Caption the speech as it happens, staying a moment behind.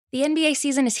The NBA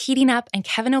season is heating up, and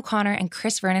Kevin O'Connor and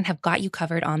Chris Vernon have got you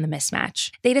covered on The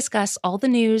Mismatch. They discuss all the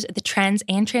news, the trends,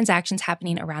 and transactions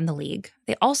happening around the league.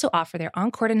 They also offer their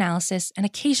on-court analysis and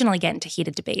occasionally get into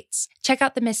heated debates. Check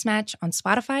out The Mismatch on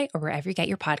Spotify or wherever you get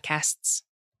your podcasts.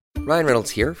 Ryan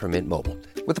Reynolds here from Mint Mobile.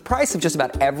 With the price of just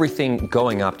about everything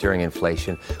going up during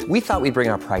inflation, we thought we'd bring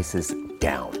our prices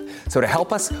down. So to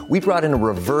help us, we brought in a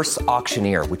reverse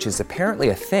auctioneer, which is apparently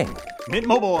a thing. Mint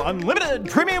Mobile Unlimited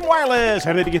Premium Wireless.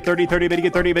 How to get 30, 30, bit to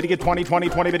get 30, bit to get 20, 20,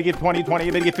 20, bit to get 20, 20,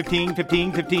 bit to get 15,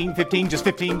 15, 15, 15, just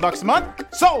 $15 a month?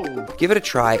 Sold! Give it a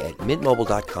try at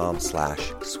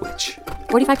mintmobile.com/switch.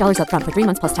 $45 up front for 3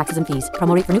 months plus taxes and fees.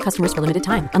 Promo rate for new customers for limited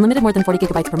time. Unlimited more than 40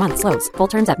 gigabytes per month. Slows full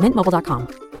terms at mintmobile.com.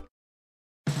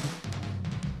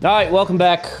 All right, welcome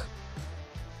back.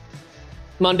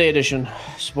 Monday edition,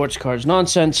 Sports Cards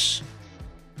Nonsense.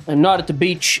 I'm not at the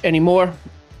beach anymore.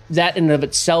 That in and of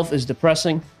itself is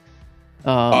depressing.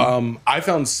 I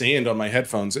found sand on my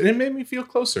headphones, and it made me feel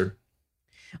closer.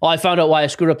 Well, I found out why I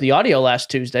screwed up the audio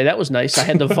last Tuesday. That was nice. I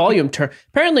had the volume turned.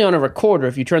 Apparently on a recorder,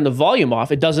 if you turn the volume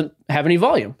off, it doesn't have any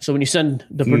volume. So when you send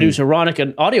the producer, Ronick,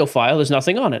 an audio file, there's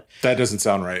nothing on it. That doesn't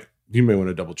sound right. You may want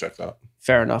to double check that.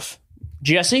 Fair enough.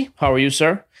 Jesse, how are you,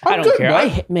 sir? I don't good, care. I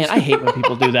hate when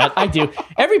people do that. I do.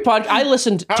 Every podcast I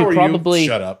listened to probably.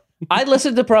 Shut up. I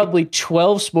listened to probably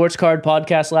 12 sports card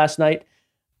podcasts last night.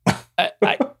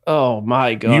 Oh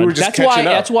my god! You were just catching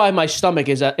up. That's why my stomach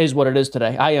is what it is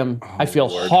today. I feel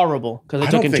horrible because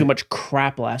I took in too much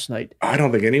crap last night. I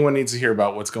don't think anyone needs to hear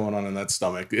about what's going on in that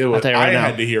stomach. I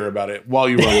had to hear about it while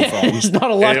you were on the phone. There's not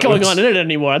a lot going on in it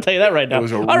anymore. I'll tell you that right now. It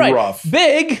was All right, rough.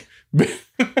 Big. Wait.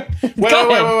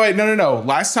 No.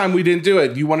 Last time we didn't do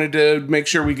it. You wanted to make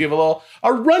sure we give a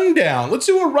rundown. Let's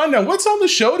do a rundown. What's on the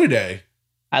show today?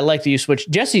 I like that you switch.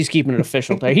 Jesse's keeping it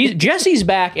official today. Jesse's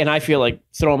back, and I feel like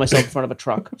throwing myself in front of a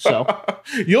truck. So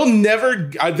you'll never.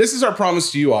 This is our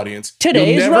promise to you, audience.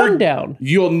 Today's rundown.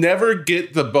 You'll never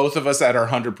get the both of us at our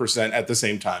 100% at the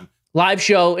same time. Live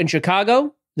show in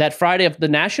Chicago that Friday of the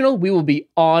National. We will be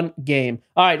on game.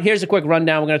 All right, here's a quick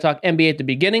rundown. We're going to talk NBA at the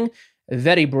beginning.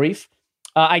 Very brief.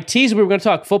 I teased we were going to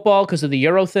talk football because of the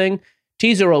Euro thing.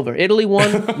 Teaser over. Italy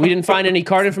won. We didn't find any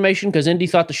card information because Indy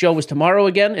thought the show was tomorrow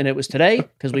again, and it was today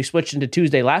because we switched into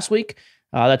Tuesday last week.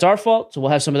 That's our fault, so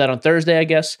we'll have some of that on Thursday, I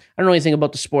guess. I don't know anything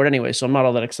about the sport anyway, so I'm not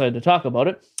all that excited to talk about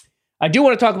it. I do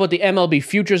want to talk about the MLB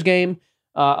Futures game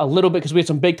a little bit because we had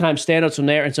some big-time standouts from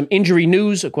there and some injury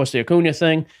news. Of course, the Acuna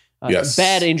thing. Yes.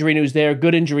 Bad injury news there.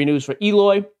 Good injury news for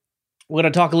Eloy. We're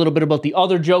going to talk a little bit about the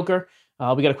other Joker.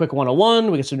 We got a quick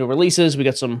 101. We got some new releases. We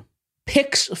got some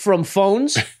picks from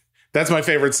phones. That's my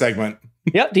favorite segment.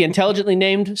 Yep, the intelligently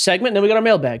named segment. Then we got our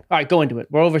mailbag. All right, go into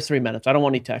it. We're over 3 minutes. I don't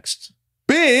want any texts.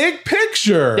 Big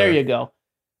picture. There you go.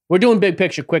 We're doing big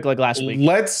picture quick like last week.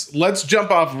 Let's jump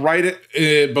off right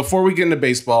before we get into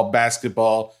baseball,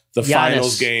 basketball, the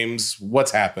finals games.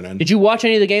 What's happening? Did you watch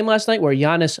any of the game last night where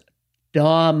Giannis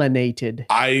dominated?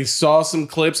 I saw some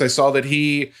clips. I saw that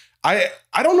I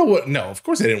don't know what. No, of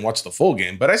course I didn't watch the full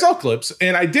game, but I saw clips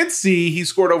and I did see he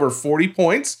scored over 40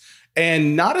 points.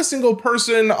 And not a single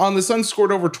person on the Suns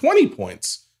scored over 20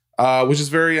 points, which is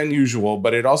very unusual,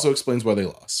 but it also explains why they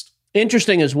lost.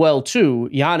 Interesting as well, too.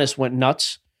 Giannis went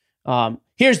nuts.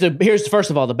 Here's first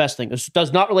of all, the best thing. This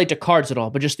does not relate to cards at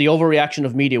all, but just the overreaction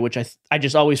of media, which I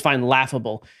just always find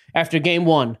laughable. After game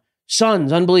 1,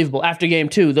 Suns, unbelievable. After game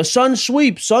 2, the Suns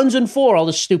sweep, Suns in 4, all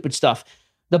this stupid stuff.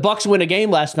 The Bucks win a game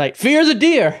last night. Fear the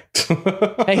deer.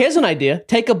 Hey, here's an idea.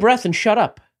 Take a breath and shut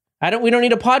up. We don't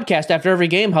need a podcast after every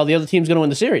game how the other team's going to win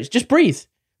the series. Just breathe.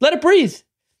 Let it breathe.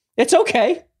 It's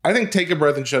okay. I think take a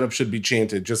breath and shut up should be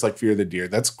chanted, just like Fear the Deer.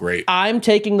 That's great. I'm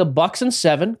taking the Bucks in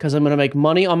 7 because I'm going to make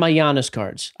money on my Giannis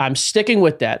cards. I'm sticking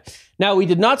with that. Now, we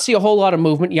did not see a whole lot of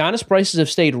movement. Giannis prices have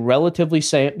stayed relatively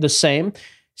the same.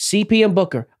 CP and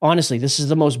Booker. Honestly, this is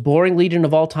the most boring lead-in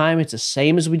of all time. It's the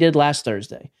same as we did last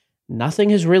Thursday. Nothing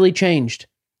has really changed.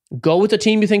 Go with the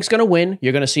team you think is going to win.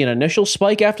 You're going to see an initial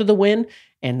spike after the win.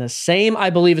 And the same, I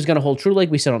believe, is going to hold true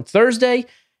like we said on Thursday.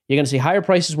 You're going to see higher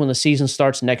prices when the season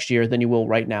starts next year than you will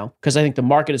right now. Because I think the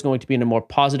market is going to be in a more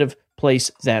positive place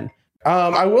then.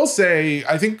 I will say,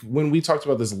 I think when we talked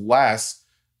about this last,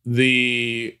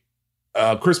 the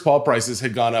Chris Paul prices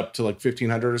had gone up to like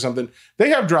 $1,500 or something. They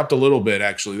have dropped a little bit,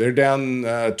 actually. They're down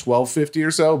 $1,250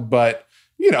 or so. But,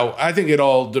 I think it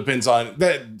all depends on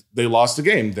that. They lost a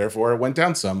game. Therefore, it went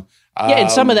down some. Yeah, and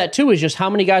some of that, too, is just how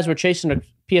many guys were chasing a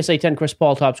PSA 10 Chris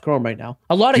Paul Topps Chrome right now.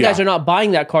 A lot of guys are not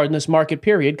buying that card in this market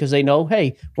period because they know,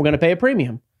 hey, we're going to pay a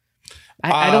premium.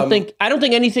 I don't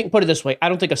think anything, put it this way, I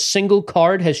don't think a single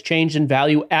card has changed in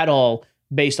value at all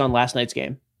based on last night's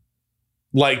game.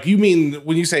 Like, you mean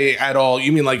when you say at all,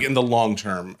 you mean like in the long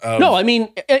term? No, I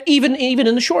mean even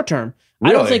in the short term.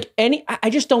 Really? I don't think I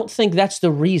just don't think that's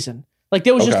the reason. Like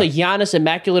there was just a Giannis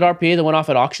Immaculate RPA that went off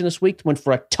at auction this week, went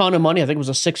for a ton of money. I think it was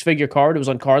a 6-figure card. It was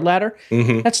on Card Ladder.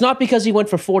 Mm-hmm. That's not because he went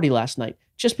for 40 last night.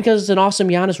 Just because it's an awesome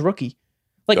Giannis rookie.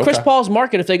 Like Chris Paul's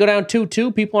market, if they go down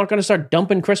 2-2, people aren't going to start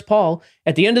dumping Chris Paul.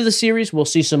 At the end of the series, we'll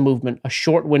see some movement, a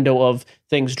short window of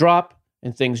things drop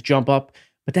and things jump up.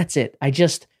 But that's it.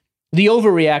 The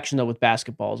overreaction, though, with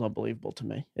basketball is unbelievable to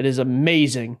me. It is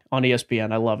amazing on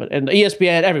ESPN. I love it. And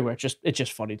ESPN everywhere. It's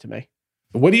just funny to me.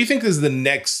 What do you think is the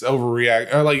next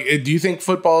overreact? Or like, do you think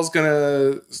football is going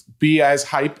to be as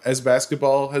hype as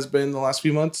basketball has been the last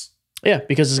few months? Yeah,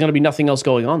 because there's going to be nothing else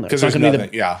going on there. Because there's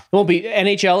nothing, It won't be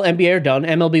NHL, NBA are done.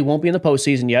 MLB won't be in the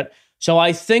postseason yet. So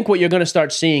I think what you're going to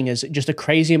start seeing is just a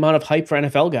crazy amount of hype for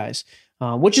NFL guys,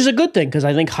 which is a good thing because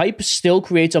I think hype still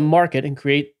creates a market and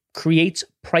creates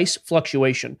price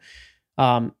fluctuation.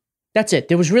 That's it.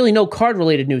 There was really no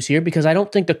card-related news here because I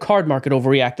don't think the card market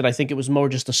overreacted. I think it was more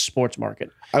just the sports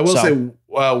market. I will say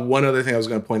one other thing I was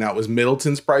going to point out was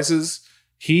Middleton's prices.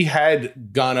 He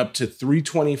had gone up to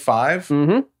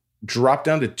 $325, dropped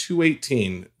down to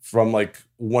 $218 from like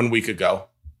 1 week ago.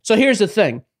 So here's the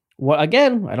thing. Well,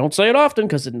 again, I don't say it often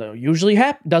because it usually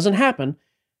doesn't happen.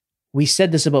 We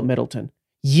said this about Middleton.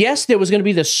 Yes, there was going to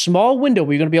be this small window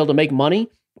where you're going to be able to make money,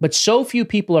 but so few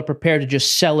people are prepared to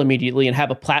just sell immediately and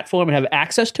have a platform and have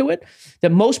access to it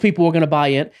that most people are going to buy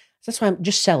in. That's why I'm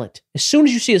just sell it. As soon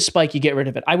as you see a spike, you get rid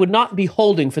of it. I would not be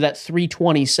holding for that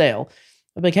 $320 sale.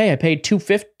 I'm like, hey, I paid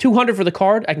 $200 for the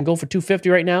card. I can go for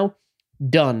 $250 right now.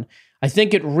 Done. I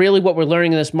think what we're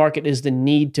learning in this market is the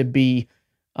need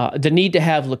to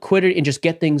have liquidity and just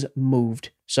get things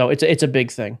moved. So it's a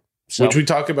big thing. So, which we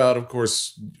talk about, of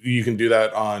course, you can do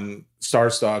that on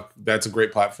StarStock. That's a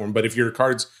great platform. But if your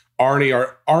cards aren't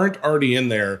already in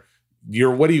there,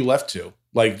 what are you left to?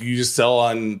 Like, you just sell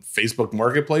on Facebook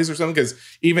Marketplace or something? Because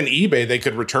even eBay, they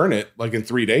could return it like in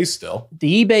 3 days still.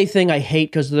 The eBay thing I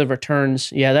hate because of the returns.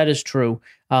 Yeah, that is true.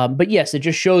 But yes, it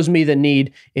just shows me the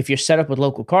need. If you're set up with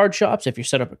local card shops, if you're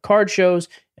set up at card shows,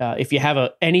 if you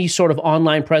have any sort of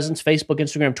online presence, Facebook,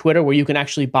 Instagram, Twitter, where you can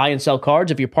actually buy and sell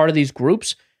cards, if you're part of these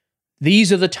groups,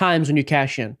 these are the times when you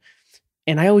cash in.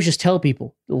 And I always just tell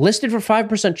people, listed for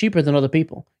 5% cheaper than other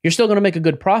people. You're still going to make a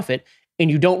good profit, and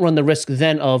you don't run the risk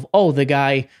then of, the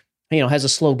guy has a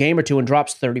slow game or two and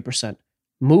drops 30%.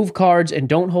 Move cards and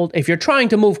don't hold. If you're trying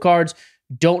to move cards,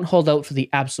 don't hold out for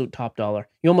the absolute top dollar.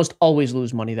 You almost always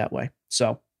lose money that way.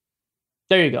 So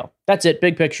there you go. That's it.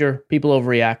 Big picture. People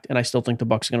overreact, and I still think the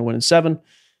Bucks are going to win in 7.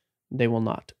 They will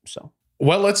not. So,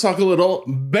 well, let's talk a little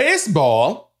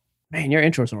baseball. Man, your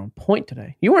intros are on point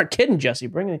today. You weren't kidding,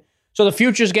 Jesse. So the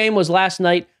futures game was last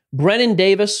night. Brennan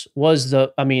Davis was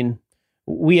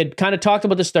we had kind of talked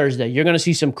about this Thursday. You're going to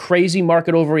see some crazy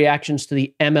market overreactions to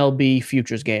the MLB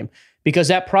futures game because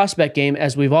that prospect game,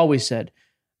 as we've always said,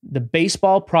 the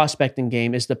baseball prospecting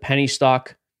game is the penny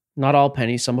stock. Not all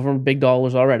pennies. Some of them are big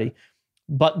dollars already.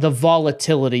 But the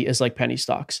volatility is like penny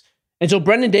stocks. And so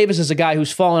Brennan Davis is a guy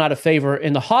who's fallen out of favor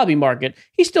in the hobby market.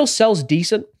 He still sells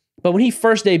decent. But when he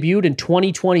first debuted in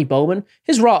 2020 Bowman,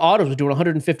 his raw autos were doing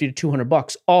 $150 to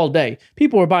 $200 all day.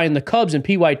 People were buying the Cubs and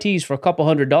PYTs for a couple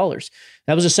 $100.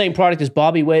 That was the same product as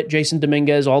Bobby Witt, Jason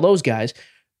Dominguez, all those guys.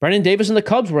 Brennan Davis and the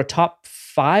Cubs were a top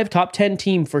 5, top 10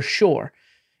 team for sure.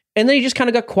 And then he just kind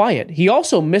of got quiet. He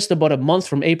also missed about a month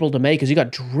from April to May because he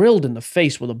got drilled in the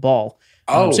face with a ball.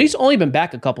 So he's only been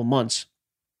back a couple months.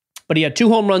 But he had 2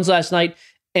 home runs last night,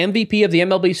 MVP of the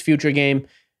MLB's future game.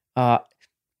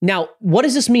 Now, what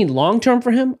does this mean long-term for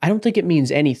him? I don't think it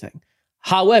means anything.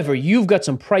 However, you've got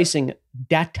some pricing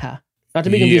data. Not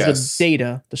to be confused with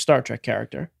Data, the Star Trek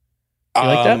character. You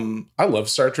like that? I love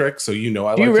Star Trek, so I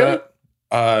like really?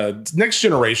 that. Next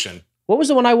Generation. What was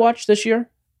the one I watched this year?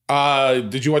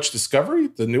 Did you watch Discovery,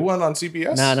 the new one on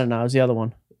CBS? No. It was the other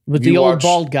one. With the old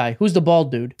bald guy. Who's the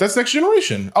bald dude? That's Next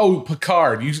Generation. Oh,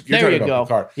 Picard. You're talking about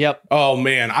Picard. Yep. Oh,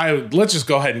 man. Let's just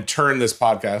go ahead and turn this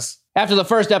podcast. After the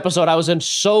first episode, I was in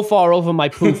so far over my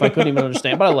poof, I couldn't even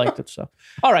understand, but I liked it. So,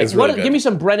 all right, really give me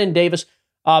some Brennan Davis.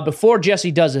 Before Jesse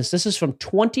does this is from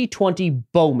 2020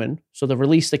 Bowman. So the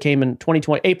release that came in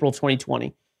April of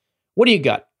 2020. What do you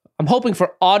got? I'm hoping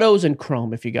for autos and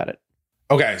chrome if you got it.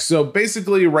 Okay, so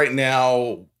basically right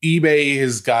now, eBay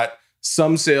has got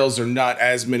some sales are not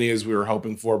as many as we were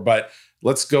hoping for, but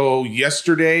let's go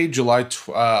yesterday, July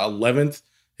 11th.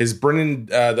 His Brennan,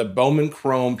 the Bowman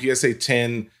Chrome PSA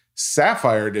 10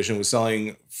 Sapphire Edition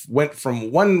went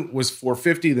from one was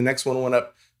 $450, the next one went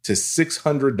up to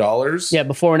 $600. Yeah,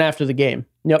 before and after the game.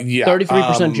 Yep, yeah,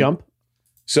 33% jump.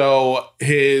 So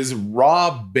his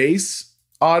raw base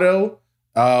auto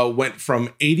went from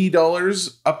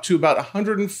 $80 up to about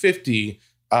 $150,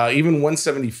 even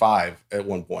 $175 at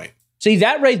one point. See,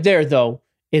 that right there, though,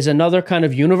 is another kind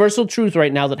of universal truth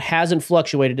right now that hasn't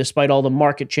fluctuated despite all the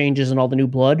market changes and all the new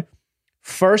blood.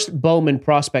 First Bowman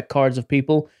prospect cards of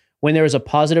people, when there is a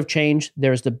positive change,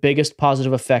 there is the biggest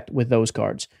positive effect with those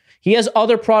cards. He has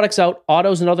other products out,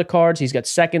 autos and other cards. He's got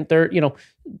second, third,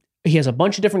 he has a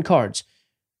bunch of different cards.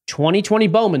 2020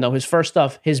 Bowman, though, his first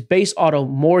stuff, his base auto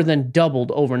more than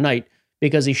doubled overnight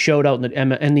because he showed out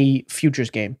in the futures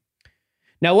game.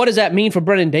 Now, what does that mean for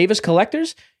Brennen Davis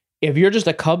collectors? If you're just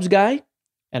a Cubs guy,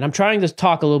 and I'm trying to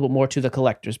talk a little bit more to the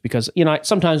collectors because,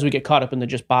 sometimes we get caught up in the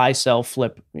just buy, sell,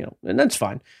 flip, and that's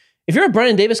fine. If you're a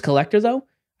Brennen Davis collector, though,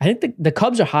 I think the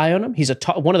Cubs are high on him. He's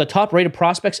one of the top-rated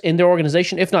prospects in their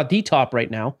organization, if not the top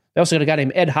right now. They also got a guy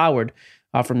named Ed Howard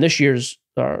from this year's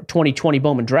 2020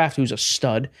 Bowman draft, who's a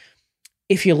stud.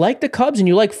 If you like the Cubs and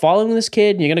you like following this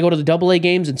kid, and you're going to go to the AA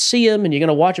games and see him, and you're going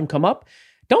to watch him come up,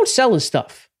 don't sell his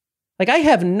stuff. Like, I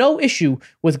have no issue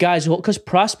with guys because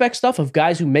prospect stuff of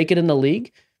guys who make it in the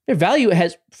league, their value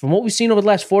has, from what we've seen over the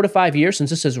last 4 to 5 years, since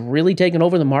this has really taken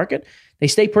over the market, they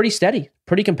stay pretty steady,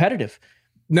 pretty competitive.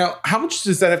 Now, how much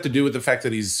does that have to do with the fact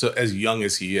that he's as young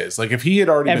as he is? Like, if he had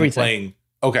already been playing,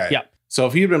 okay. Yeah. So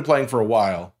if he had been playing for a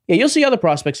while. Yeah, you'll see other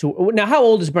prospects now, how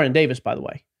old is Brennen Davis, by the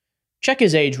way? Check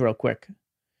his age real quick.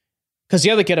 Because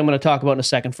the other kid I'm going to talk about in a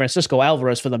second, Francisco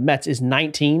Alvarez for the Mets, is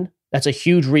 19. That's a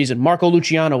huge reason. Marco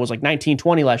Luciano was like 19,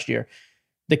 20 last year.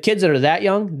 The kids that are that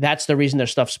young, that's the reason their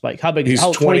stuff spike. How big is he?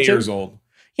 He's 20 years old.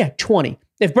 Yeah, 20.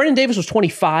 If Brennen Davis was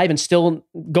 25 and still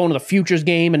going to the futures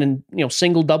game and in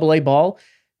single AA ball,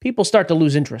 people start to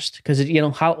lose interest because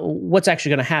what's actually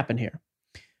going to happen here.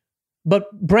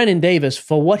 But Brennen Davis,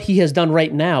 for what he has done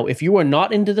right now, if you are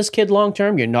not into this kid long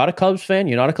term, you're not a Cubs fan,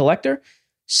 you're not a collector,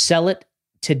 sell it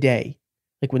today.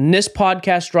 Like when this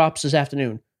podcast drops this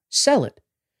afternoon, sell it.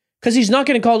 Because he's not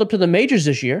getting called up to the majors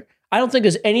this year. I don't think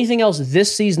there's anything else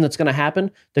this season that's going to happen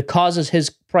that causes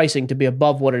his pricing to be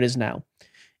above what it is now.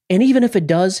 And even if it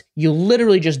does, you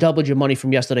literally just doubled your money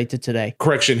from yesterday to today.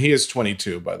 Correction, he is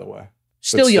 22, by the way.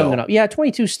 Still young enough. Yeah,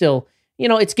 22 still.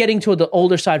 It's getting to the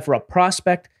older side for a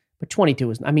prospect, but 22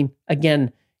 isn't. I mean,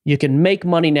 again, you can make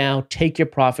money now, take your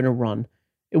profit and run.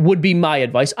 It would be my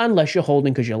advice, unless you're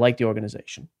holding because you like the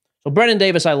organization. So Brennen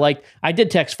Davis, I liked. I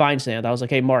did text Feinstand. I was like,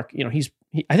 hey, Mark,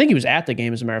 I think he was at the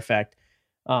game, as a matter of fact.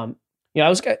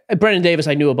 Brennen Davis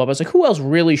I knew about. I was like, who else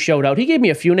really showed out? He gave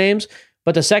me a few names,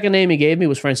 but the second name he gave me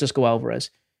was Francisco Alvarez.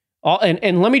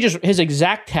 And let me just, his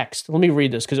exact text, let me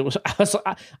read this because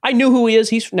I knew who he is.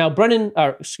 He's now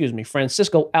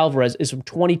Francisco Alvarez is from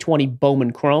 2020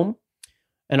 Bowman Chrome.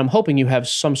 And I'm hoping you have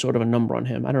some sort of a number on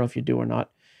him. I don't know if you do or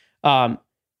not.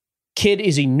 Kid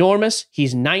is enormous.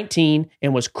 He's 19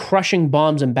 and was crushing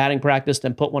bombs in batting practice,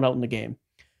 then put one out in the game.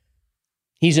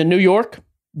 He's in New York.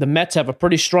 The Mets have a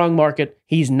pretty strong market.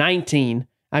 He's 19.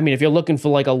 I mean, if you're looking for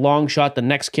like a long shot, the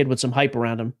next kid with some hype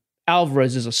around him,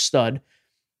 Alvarez is a stud.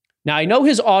 Now, I know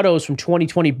his autos from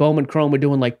 2020 Bowman Chrome were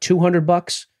doing like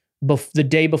 $200 the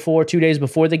day before, 2 days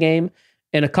before the game,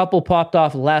 and a couple popped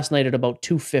off last night at about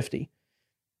 $250.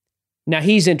 Now,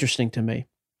 he's interesting to me.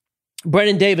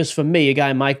 Brennen Davis, for me, a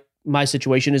guy in my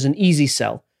situation, is an easy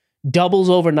sell. Doubles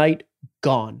overnight,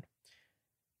 gone.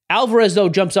 Alvarez, though,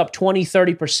 jumps up 20,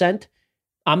 30%.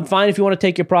 I'm fine if you want to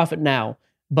take your profit now,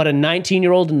 but a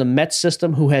 19-year-old in the Mets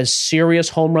system who has serious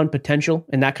home run potential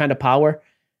and that kind of power,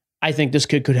 I think this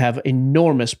kid could have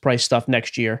enormous price stuff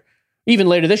next year, even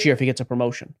later this year if he gets a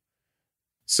promotion.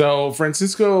 So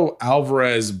Francisco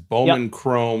Alvarez, Bowman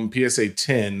Chrome, PSA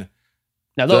 10.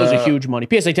 Now those are huge money.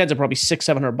 PSA 10s are probably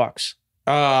 $600-700.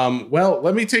 Well,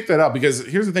 let me take that out because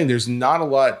here's the thing. There's not a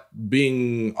lot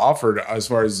being offered as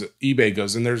far as eBay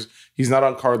goes. And he's not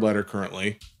on card ladder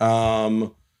currently.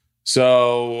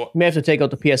 So you may have to take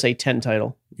out the PSA 10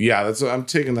 title. Yeah, I'm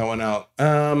taking that one out.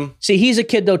 See, he's a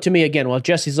kid though to me again. While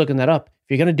Jesse's looking that up,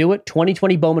 if you're going to do it,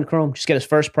 2020 Bowman Chrome, just get his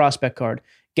first prospect card,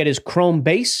 get his Chrome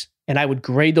base. And I would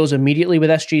grade those immediately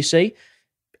with SGC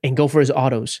and go for his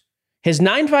autos. His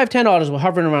 9.510 autos were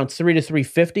hovering around 3 to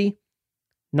 350.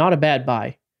 Not a bad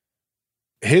buy.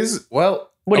 What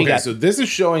do you got? So this is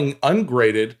showing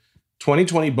ungraded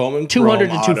 2020 Bowman 200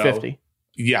 Chrome to 250.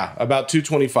 Yeah, about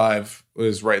 225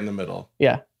 was right in the middle.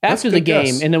 Yeah. After the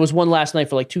game, and there was one last night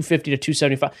for like 250 to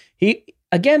 275. He,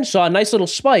 again, saw a nice little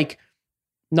spike.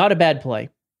 Not a bad play.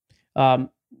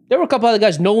 There were a couple other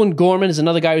guys. Nolan Gorman is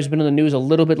another guy who's been in the news a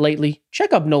little bit lately.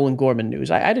 Check up Nolan Gorman news.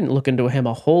 I didn't look into him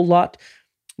a whole lot.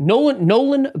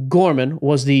 Nolan Gorman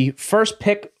was the first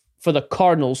pick for the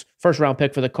Cardinals, first round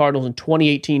pick for the Cardinals in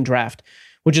 2018 draft,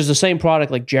 which is the same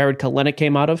product like Jared Kelenic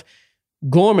came out of.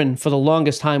 Gorman, for the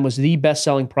longest time, was the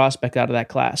best-selling prospect out of that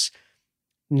class.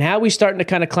 Now he's starting to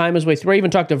kind of climb his way through. I even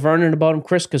talked to Vernon about him,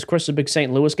 Chris, because Chris is a big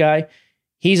St. Louis guy.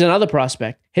 He's another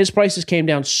prospect. His prices came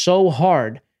down so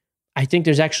hard. I think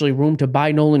there's actually room to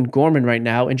buy Nolan Gorman right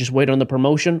now and just wait on the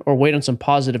promotion or wait on some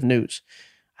positive news.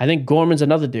 I think Gorman's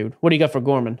another dude. What do you got for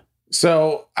Gorman?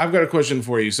 So I've got a question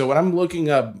for you. So when I'm looking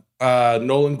up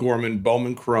Nolan Gorman,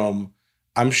 Bowman Chrome,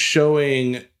 I'm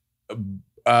showing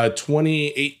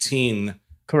 2018.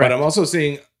 Correct. But I'm also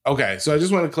seeing, okay, so I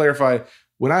just want to clarify,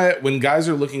 when guys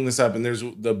are looking this up and there's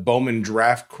the Bowman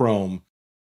Draft Chrome.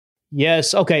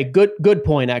 Yes. Okay. Good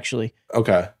point, actually.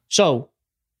 Okay. So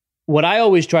what I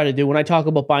always try to do when I talk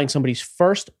about buying somebody's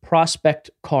first prospect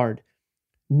card,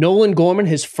 Nolan Gorman,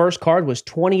 his first card was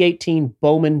 2018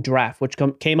 Bowman Draft, which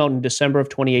came out in December of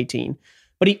 2018.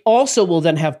 But he also will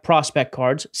then have prospect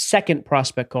cards, second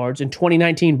prospect cards in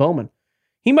 2019 Bowman.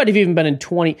 He might have even been in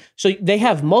 20. So they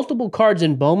have multiple cards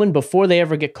in Bowman before they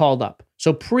ever get called up.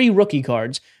 So pre-rookie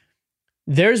cards,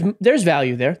 there's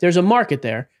value there. There's a market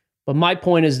there. But my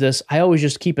point is this. I always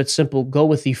just keep it simple. Go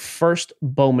with the first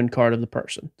Bowman card of the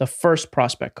person, the first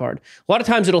prospect card. A lot of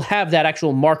times it'll have that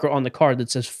actual marker on the card that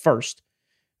says first.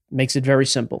 Makes it very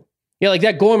simple. Yeah, like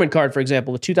that Gorman card, for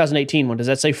example, the 2018 one. Does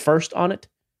that say first on it?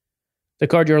 The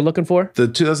card you're looking for? The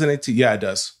 2018, yeah, it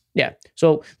does. Yeah.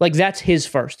 So, like, that's his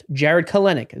first. Jared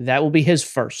Kalenic, that will be his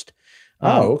first.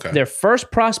 Okay. Their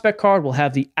first prospect card will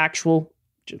have the actual,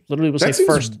 literally will say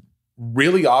first.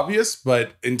 Really obvious,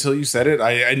 but until you said it,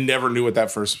 I never knew what that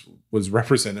first was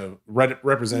representative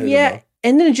Yeah. of.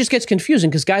 And then it just gets confusing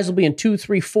because guys will be in 2,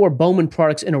 3, 4 Bowman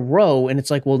products in a row. And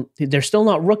it's like, well, they're still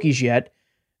not rookies yet.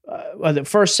 The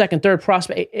first, second, third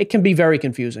prospect, it can be very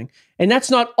confusing. And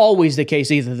that's not always the case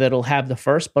either, that it'll have the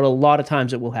first, but a lot of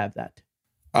times it will have that.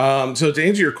 So to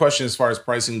answer your question, as far as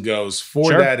pricing goes,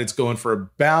 for that, it's going for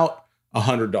about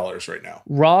 $100 right now.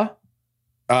 Raw?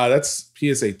 That's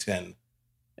PSA 10.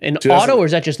 An auto, or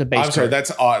is that just a base I'm card? sorry,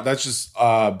 that's just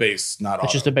base, not auto.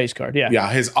 It's just a base card, yeah.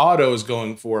 Yeah, his auto is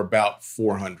going for about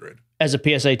 $400 as a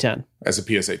PSA 10. As a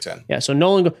PSA 10. Yeah, so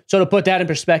to put that in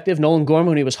perspective, Nolan Gorman,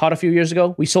 when he was hot a few years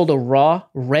ago, we sold a raw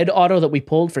red auto that we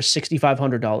pulled for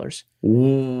 $6,500.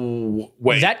 Ooh,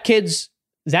 wait. That kid's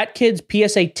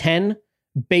PSA 10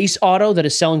 base auto that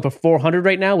is selling for $400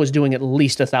 right now was doing at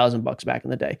least $1,000 back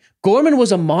in the day. Gorman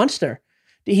was a monster.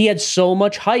 He had so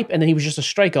much hype, and then he was just a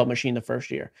strikeout machine the first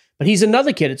year. But he's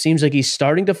another kid. It seems like he's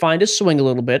starting to find his swing a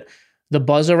little bit. The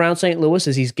buzz around St. Louis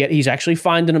is he's actually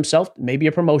finding himself. Maybe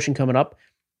a promotion coming up.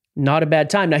 Not a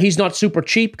bad time. Now, he's not super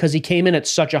cheap because he came in at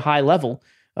such a high level.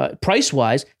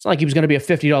 Price-wise, it's not like he was going to be a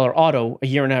 $50 auto a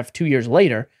year and a half, 2 years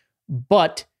later.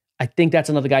 But I think that's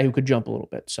another guy who could jump a little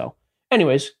bit. So,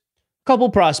 anyways, couple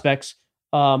prospects.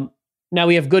 Now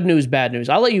we have good news, bad news.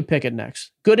 I'll let you pick it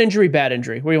next. Good injury, bad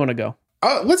injury. Where do you want to go?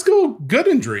 Let's go good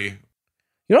injury.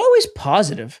 You're always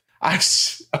positive.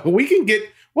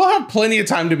 We'll have plenty of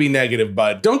time to be negative,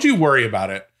 bud. Don't you worry about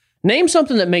it. Name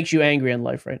something that makes you angry in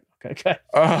life, right? Okay.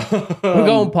 We're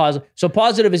going positive. So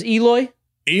positive is Eloy?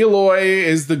 Eloy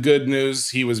is the good news.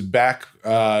 He was back,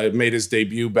 made his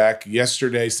debut back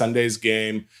yesterday, Sunday's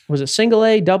game. Was it single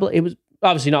A, double A? It was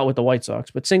obviously not with the White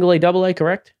Sox, but single A, double A,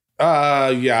 correct?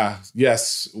 Yeah.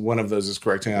 Yes, one of those is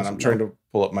correct. Hang on, I'm trying to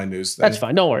pull up my news thing. That's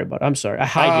fine. Don't worry about it. I'm sorry. I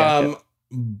hijacked it.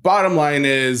 Bottom line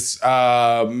is,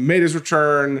 made his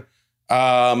return.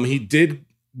 He did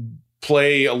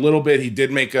play a little bit. He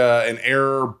did make an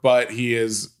error, but he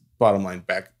is, bottom line,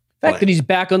 back. The fact that he's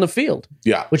back on the field.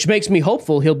 Yeah. Which makes me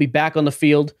hopeful he'll be back on the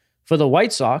field for the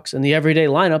White Sox in the everyday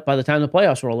lineup by the time the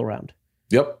playoffs roll around.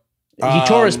 Yep. He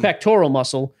tore his pectoral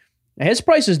muscle. His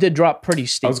prices did drop pretty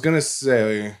steep. I was going to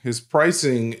say his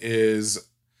pricing is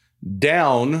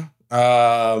down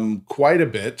quite a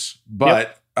bit,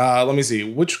 but let me see.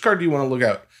 Which card do you want to look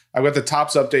at? I've got the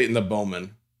Topps update and the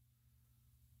Bowman.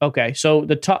 Okay, so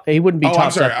the top, he wouldn't be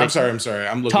Topps update. I'm sorry.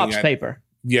 I'm looking Topps at paper.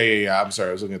 Yeah. I'm sorry.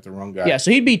 I was looking at the wrong guy. Yeah, so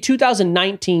he'd be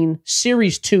 2019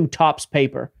 Series 2 Topps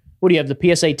paper. What do you have,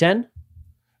 the PSA 10?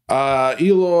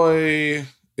 Eloy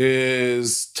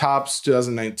is Topps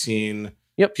 2019.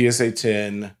 Yep. PSA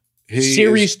 10.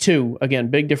 Series 2. Again,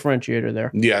 big differentiator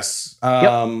there. Yes.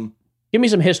 Give me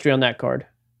some history on that card.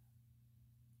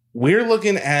 We're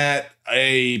looking at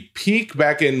a peak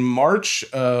back in March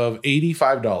of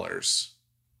 $85.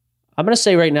 I'm going to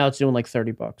say right now it's doing like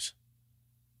 $30.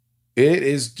 It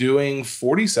is doing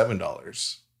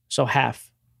 $47. So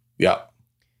half. Yeah.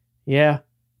 Yeah.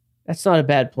 That's not a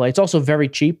bad play. It's also very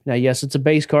cheap. Now, yes, it's a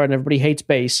base card and everybody hates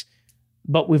base.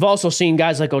 But we've also seen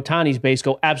guys like Ohtani's base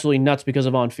go absolutely nuts because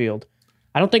of on-field.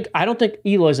 I don't think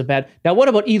Eloy's a bad. Now, what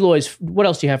about Eloy's? What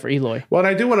else do you have for Eloy? Well, and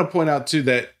I do want to point out too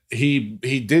that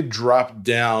he did drop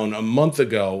down a month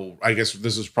ago. I guess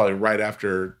this was probably right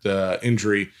after the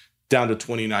injury, down to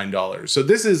 $29. So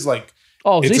this is like,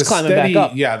 so he's climbing back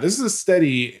up. Yeah, this is a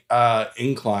steady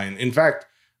incline. In fact,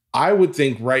 I would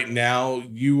think right now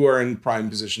you are in prime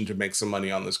position to make some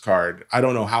money on this card. I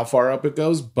don't know how far up it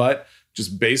goes, but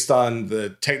just based on the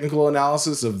technical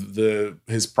analysis of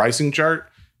his pricing chart,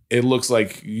 it looks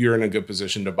like you're in a good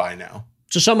position to buy now.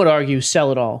 So some would argue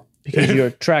sell it all because your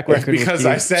track record because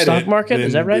I said stock market.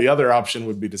 Is that right? The other option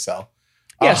would be to sell.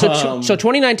 Yeah. So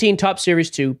 2019 Top Series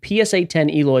 2 PSA 10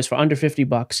 Eloys for under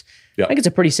 $50. Yep. I think it's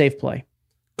a pretty safe play.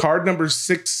 Card number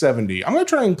 670. I'm going to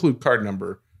try and include card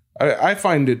number. I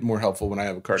find it more helpful when I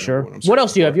have a card number. When I'm what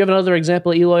else do you have? You have another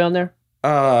example of Eloy on there?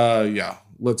 Yeah.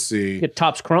 Let's see. You get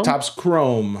Topps Chrome. Topps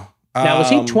Chrome. Now is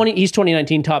he 20? He's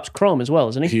 2019 Topps Chrome as well,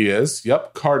 isn't he? He is.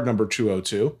 Yep. Card number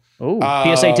 202.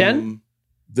 Oh, PSA 10.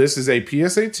 This is a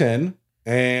PSA 10,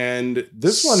 and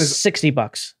this one is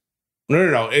 $60.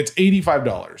 No. It's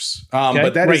 $85. Okay.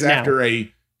 But that right is now. after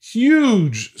a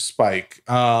huge spike.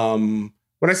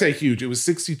 When I say huge, it was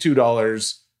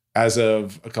 $62 as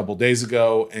of a couple days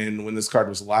ago, and when this card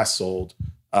was last sold,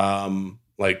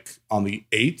 like on the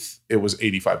 8th, it was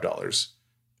 $85.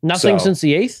 Nothing since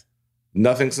the 8th?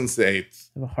 Nothing since the 8th.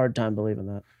 I have a hard time believing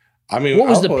that. I mean, what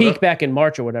was the peak back in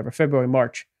March or whatever? February,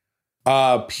 March?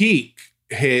 Peak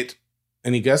hit,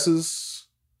 any guesses?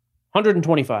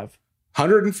 125.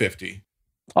 150.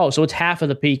 Oh, so it's half of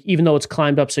the peak, even though it's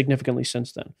climbed up significantly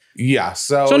since then. Yeah.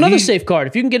 So another safe card.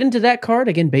 If you can get into that card,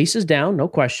 again, base is down, no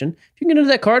question. If you can get into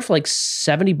that card for like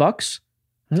 $70,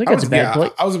 I think that's a bad play.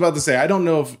 I was about to say, I don't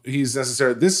know if he's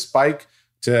necessarily, this spike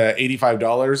to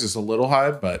 $85 is a little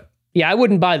high, but. Yeah, I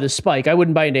wouldn't buy the spike. I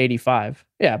wouldn't buy into 85.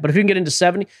 Yeah, but if you can get into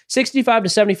 65 to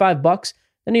 $75,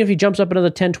 then if he jumps up another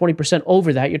 10, 20%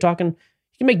 over that, you're talking,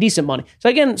 you can make decent money. So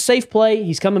again, safe play.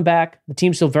 He's coming back. The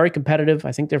team's still very competitive.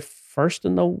 I think they're first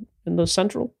in the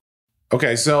Central.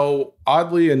 Okay, so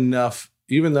oddly enough,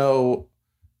 even though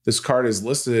this card is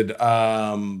listed,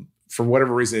 for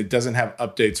whatever reason, it doesn't have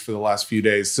updates for the last few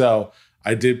days. So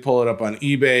I did pull it up on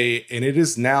eBay, and it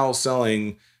is now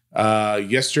selling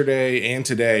yesterday and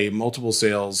today, multiple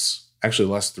sales, actually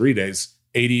the last 3 days,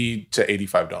 $80 to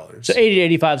 $85. So 80 to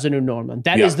 85 is the new norm. And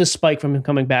that is the spike from him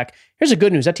coming back. Here's the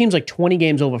good news. That team's like 20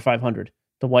 games over 500,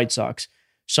 the White Sox.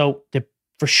 So they're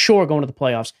for sure going to the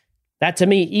playoffs. That to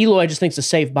me, Eloy just thinks a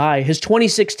safe buy. His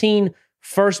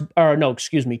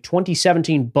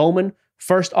 2017 Bowman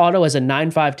first auto as a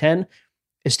 9.510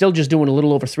 is still just doing a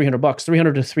little over $300,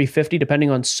 300 to 350, depending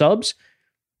on subs.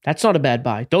 That's not a bad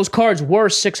buy. Those cards were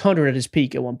 600 at his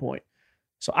peak at one point.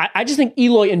 So I just think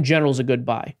Eloy in general is a good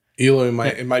buy. Eloy,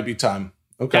 it might be time.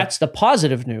 Okay. That's the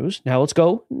positive news. Now let's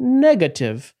go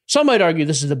negative. Some might argue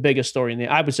this is the biggest story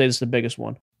I would say this is the biggest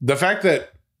one. The fact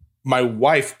that my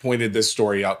wife pointed this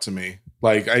story out to me,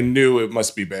 like I knew it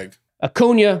must be big.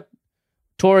 Acuna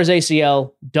tore his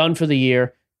ACL, done for the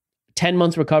year.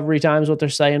 10-month recovery time is what they're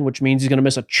saying, which means he's going to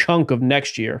miss a chunk of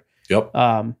next year. Yep.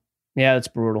 Yeah, that's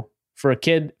brutal. For a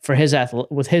kid,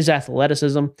 with his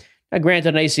athleticism. Now,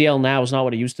 granted, an ACL now is not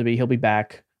what it used to be. He'll be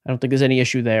back. I don't think there's any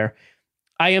issue there.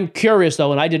 I am curious,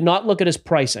 though, and I did not look at his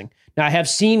pricing. Now, I have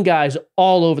seen guys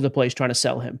all over the place trying to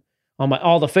sell him. On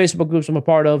all the Facebook groups I'm a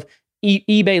part of,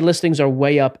 eBay listings are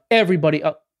way up. Everybody,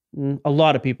 a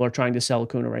lot of people are trying to sell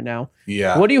Acuna right now.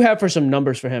 Yeah. What do you have for some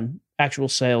numbers for him? Actual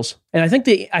sales, and I think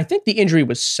the injury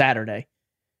was Saturday.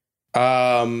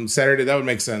 Saturday, that would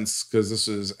make sense because this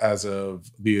is as of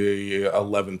the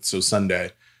 11th, so Sunday.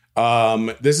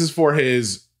 This is for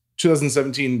his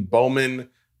 2017 Bowman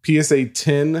PSA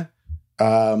 10.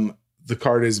 The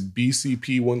card is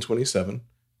BCP 127.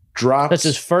 That's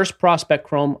his first prospect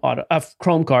Chrome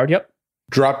card. Yep.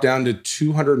 Dropped down to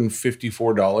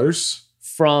 $254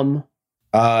 from.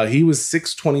 He was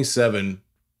 $627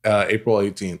 April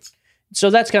 18th. So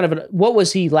that's kind of what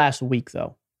was he last week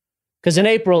though? Because in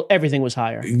April everything was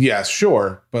higher. Yeah,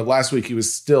 sure, but last week he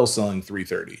was still selling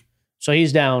 $330. So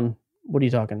he's down. What are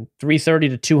you talking?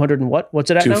 $330 to 200 and what?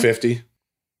 What's it at $250. Now?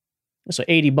 So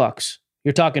 $80.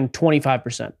 You're talking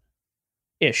 25%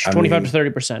 ish, 25 to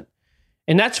 30%,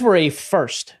 and that's for a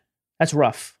first. That's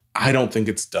rough. I don't think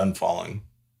it's done falling.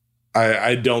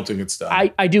 I don't think it's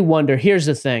done. I do wonder. Here's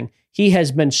the thing. He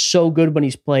has been so good when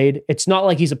he's played. It's not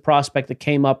like he's a prospect that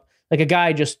came up. Like a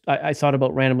guy I thought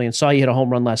about randomly and saw he hit a home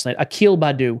run last night. Akil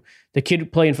Baddoo, the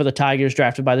kid playing for the Tigers,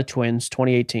 drafted by the Twins,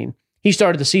 2018. He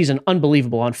started the season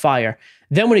unbelievable, on fire.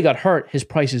 Then when he got hurt, his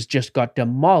prices just got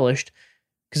demolished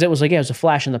because it was like, it was a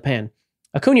flash in the pan.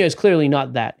 Acuna is clearly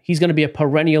not that. He's going to be a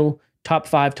perennial top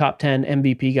 5, top 10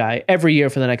 MVP guy every year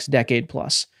for the next decade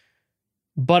plus.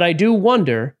 But I do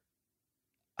wonder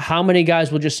how many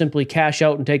guys will just simply cash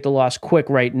out and take the loss quick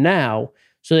right now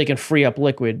so they can free up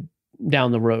liquid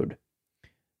down the road?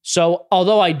 So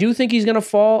although I do think he's going to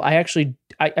fall, I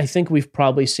think we've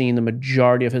probably seen the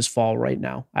majority of his fall right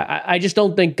now. I just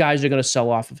don't think guys are going to sell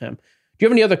off of him. Do you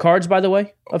have any other cards, by the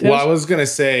way, of his? Well, I was going to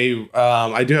say,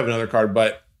 I do have another card,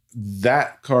 but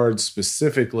that card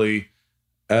specifically,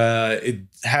 it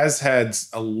has had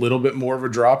a little bit more of a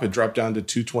drop. It dropped down to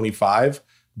 225,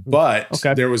 but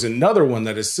there was another one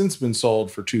that has since been sold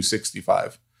for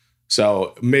 265.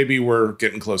 So maybe we're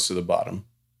getting close to the bottom.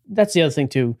 That's the other thing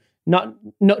too.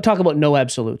 Talk about no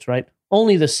absolutes, right?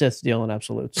 Only the Sith deal in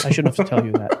absolutes. I shouldn't have to tell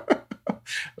you that.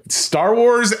 Star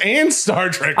Wars and Star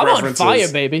Trek I'm references. On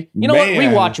fire, baby. You know what?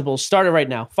 Rewatchables. Start it right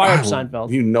now. Fire up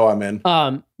Seinfeld. You know I'm in.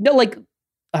 No, like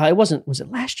was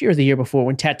it last year or the year before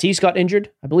when Tatis got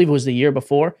injured? I believe it was the year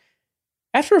before.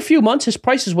 After a few months, his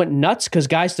prices went nuts because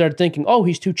guys started thinking, oh,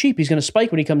 he's too cheap. He's going to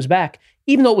spike when he comes back.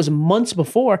 Even though it was months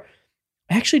before,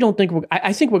 I actually don't think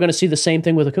I think we're going to see the same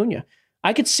thing with Acuna.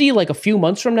 I could see like a few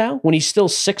months from now when he's still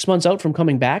 6 months out from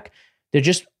coming back,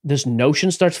 this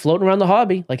notion starts floating around the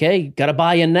hobby. Like, hey, got to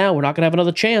buy in now. We're not going to have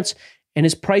another chance. And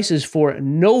his prices for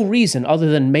no reason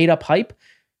other than made up hype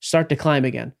start to climb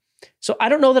again. So I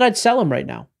don't know that I'd sell him right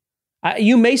now.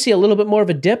 You may see a little bit more of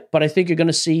a dip, but I think you're going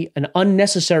to see an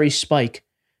unnecessary spike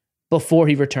before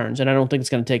he returns. And I don't think it's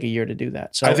going to take a year to do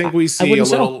that. So I think we see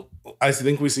I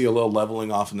think we see a little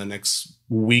leveling off in the next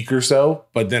week or so.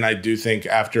 But then I do think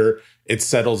after it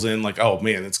settles in, like, oh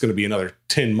man, it's going to be another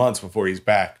 10 months before he's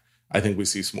back, I think we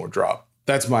see some more drop.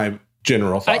 That's my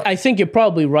general thought. I think you're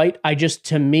probably right.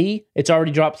 To me, it's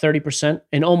already dropped 30%,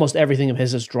 and almost everything of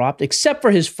his has dropped, except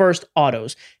for his first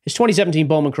autos. His 2017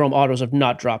 Bowman Chrome autos have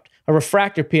not dropped. A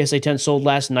refractor PSA 10 sold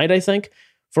last night, I think,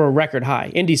 for a record high.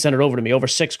 Indy sent it over to me, over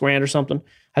 $6,000 or something.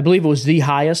 I believe it was the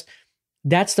highest.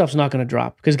 That stuff's not going to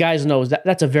drop because guys know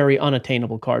that's a very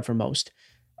unattainable card for most.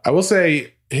 I will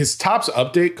say his Topps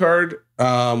update card,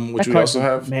 which we also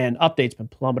have. Man, update's been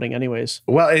plummeting anyways.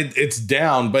 Well, it's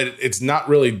down, but it's not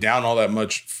really down all that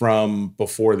much from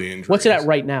before the injury. What's it at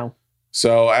right now?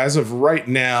 So as of right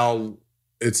now,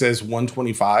 it says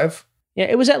 125. Yeah,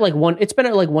 it was at it's been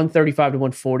at like 135 to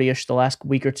 140-ish the last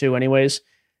week or two anyways.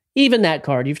 Even that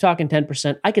card, you're talking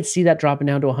 10%. I could see that dropping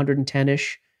down to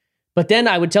 110-ish. But then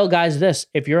I would tell guys this,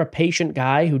 if you're a patient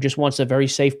guy who just wants a very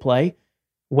safe play,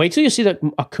 wait till you see the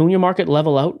Acuna market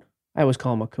level out. I always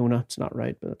call him Acuna. It's not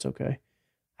right, but that's okay.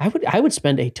 I would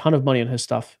spend a ton of money on his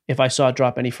stuff if I saw it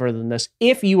drop any further than this.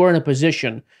 If you are in a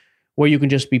position where you can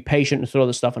just be patient and throw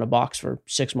the stuff in a box for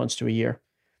 6 months to a year.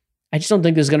 I just don't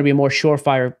think there's going to be a more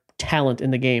surefire talent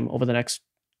in the game over the next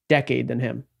decade than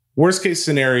him. Worst case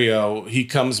scenario, he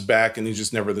comes back and he's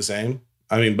just never the same.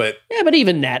 I mean, but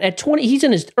even that at 20, he's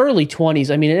in his early 20s.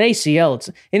 I mean, an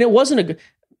ACL, it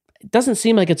doesn't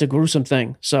seem like it's a gruesome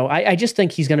thing. So I just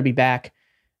think he's going to be back.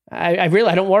 I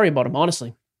don't worry about him,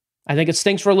 honestly. I think it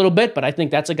stinks for a little bit, but I think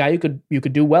that's a guy you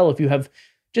could do well if you have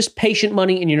just patient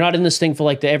money and you're not in this thing for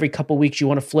like every couple of weeks you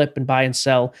want to flip and buy and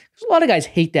sell. Because a lot of guys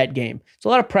hate that game. It's a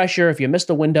lot of pressure. If you miss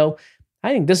the window,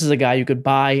 I think this is a guy you could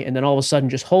buy and then all of a sudden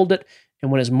just hold it.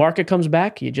 And when his market comes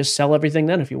back, you just sell everything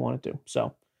then if you wanted to.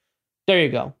 So there you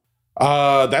go.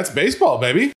 That's baseball,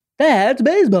 baby. That's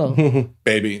baseball.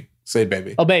 Baby. Say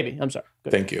baby. Oh, baby. I'm sorry.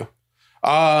 Good. Thank you.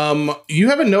 You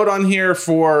have a note on here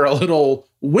for a little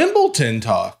Wimbledon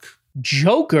talk.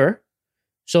 Joker.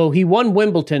 So he won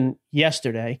Wimbledon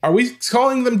yesterday. Are we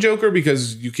calling them Joker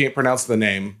because you can't pronounce the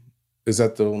name? Is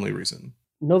that the only reason?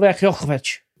 Novak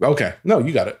Djokovic. Okay. No,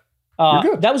 you got it. You're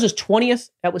good. That was his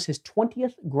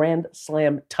 20th Grand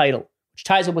Slam title, which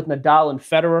ties him with Nadal and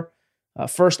Federer.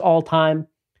 First all time.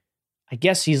 I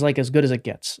guess he's like as good as it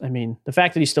gets. I mean, the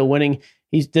fact that he's still winning,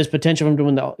 there's potential for him to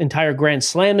win the entire Grand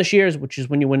Slam this year, which is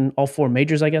when you win all 4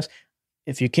 majors, I guess.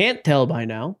 If you can't tell by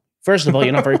now, first of all,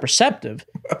 you're not very perceptive.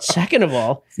 Second of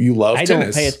all, you love tennis.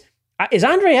 Don't pay it. Is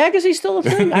Andre Agassi still a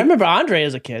thing? I remember Andre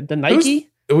as a kid. The Nike.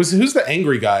 Who's the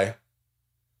angry guy?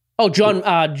 Oh, John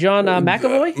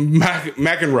McEnroe?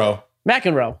 McEnroe.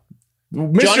 McEnroe.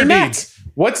 Mr. Johnny Deeds.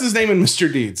 What's his name in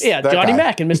Mr. Deeds? Yeah, that Johnny guy.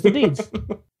 Mac and Mr. Deeds.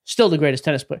 Still the greatest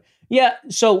tennis player. Yeah,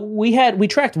 so we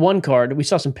tracked one card. We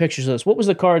saw some pictures of this. What was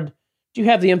the card? Do you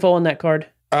have the info on that card?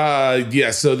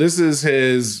 Yeah, so this is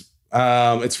his,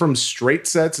 it's from Straight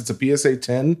Sets. It's a PSA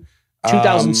 10.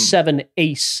 2007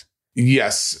 Ace.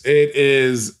 Yes, it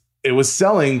is. It was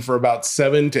selling for about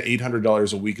 $700 to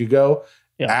 $800 a week ago.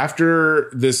 Yeah. After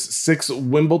this 6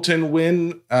 Wimbledon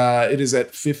win, it is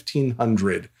at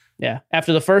 $1,500. Yeah.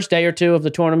 After the first day or two of the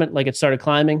tournament, like it started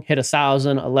climbing, hit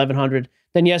 1,000, 1,100.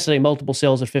 Then yesterday, multiple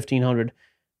sales at 1,500.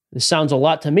 This sounds a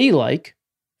lot to me like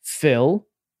Phil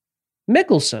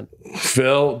Mickelson.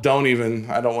 Phil,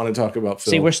 I don't want to talk about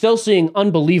Phil. See, we're still seeing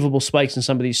unbelievable spikes in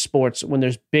some of these sports when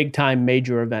there's big time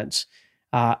major events.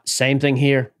 Same thing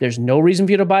here. There's no reason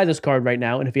for you to buy this card right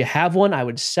now. And if you have one, I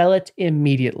would sell it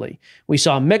immediately. We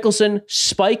saw Mickelson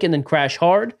spike and then crash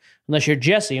hard, unless you're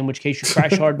Jesse, in which case you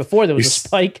crash hard before there was a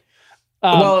spike.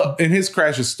 Well, and his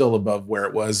crash is still above where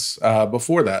it was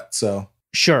before that. So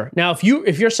sure. Now, if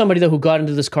you're somebody though who got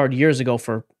into this card years ago,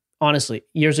 you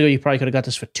probably could have got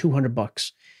this for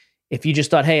 $200. If you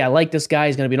just thought, hey, I like this guy,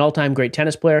 he's going to be an all-time great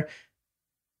tennis player.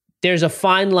 There's a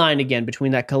fine line again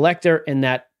between that collector and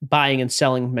that buying and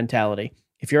selling mentality.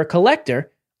 If you're a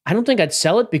collector, I don't think I'd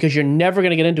sell it because you're never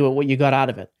going to get into it what you got out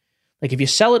of it. Like if you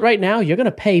sell it right now, you're going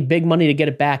to pay big money to get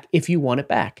it back if you want it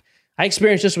back. I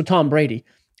experienced this with Tom Brady.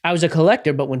 I was a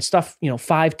collector, but when stuff,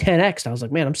 5, 10x, I was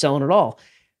like, man, I'm selling it all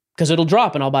because it'll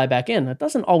drop and I'll buy back in. That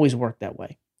doesn't always work that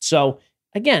way. So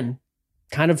again,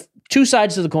 kind of two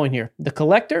sides to the coin here. The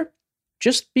collector,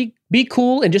 just be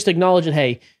cool and just acknowledge that,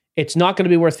 hey, it's not going to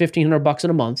be worth $1,500 in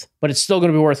a month, but it's still going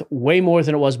to be worth way more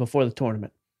than it was before the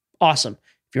tournament. Awesome.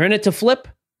 If you're in it to flip,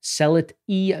 sell it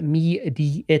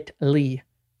immediately.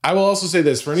 I will also say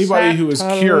this for anybody who is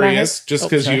curious, just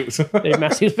because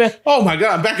oh my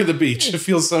God, I'm back at the beach. It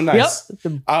feels so nice. Yep.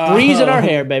 The breeze in our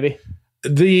hair, baby.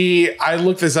 I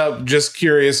looked this up just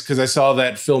curious because I saw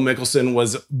that Phil Mickelson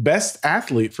was best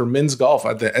athlete for men's golf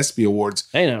at the ESPY Awards.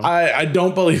 I know. I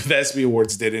don't believe the ESPY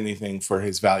Awards did anything for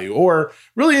his value or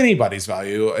really anybody's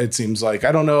value. It seems like,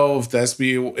 I don't know if the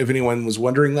ESPY, if anyone was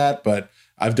wondering that, but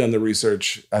I've done the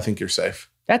research. I think you're safe.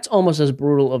 That's almost as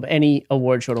brutal of any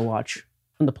award show to watch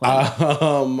on the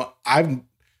planet.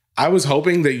 I was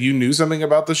hoping that you knew something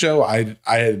about the show. I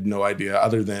had no idea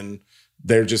other than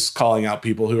they're just calling out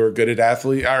people who are good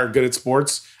at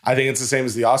sports. I think it's the same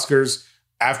as the Oscars.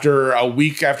 After a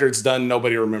week after it's done,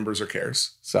 nobody remembers or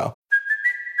cares. So,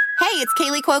 hey, it's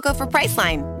Kaylee Cuoco for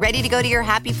Priceline. Ready to go to your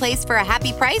happy place for a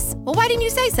happy price? Well, why didn't you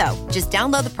say so? Just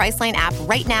download the Priceline app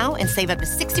right now and save up to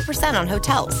 60% on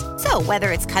hotels. So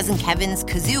whether it's Cousin Kevin's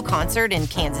Kazoo Concert in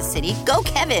Kansas City, go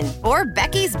Kevin, or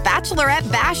Becky's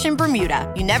Bachelorette Bash in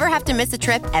Bermuda, you never have to miss a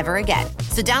trip ever again.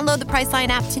 So download the Priceline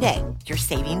app today. Your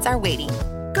savings are waiting.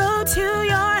 Go to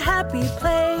your happy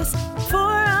place for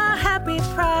a happy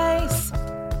price.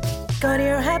 Go to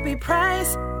your happy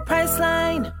price,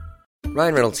 Priceline.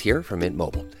 Ryan Reynolds here from Mint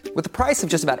Mobile. With the price of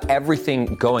just about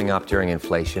everything going up during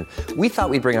inflation, we thought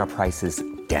we'd bring our prices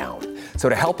down. So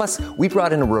to help us, we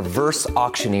brought in a reverse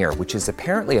auctioneer, which is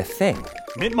apparently a thing.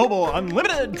 Mint Mobile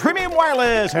Unlimited Premium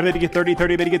Wireless. How to get 30,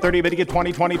 30, bit to get 30, bit to get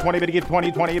 20, 20, 20, bit to get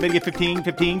 20, 20, bit to get 15,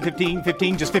 15, 15,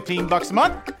 15, just $15 a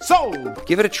month? Sold!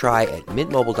 Give it a try at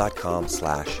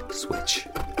mintmobile.com/switch.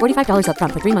 $45 up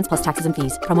front for 3 months plus taxes and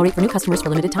fees. Promo rate for new customers for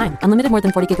limited time. Unlimited more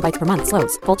than 40 gigabytes per month.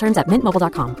 Slows full terms at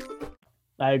mintmobile.com.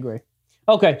 I agree.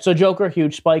 Okay, so Joker,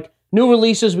 huge spike. New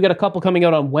releases, we got a couple coming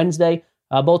out on Wednesday,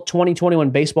 both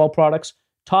 2021 baseball products.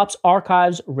 Topps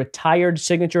Archives Retired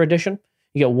Signature Edition.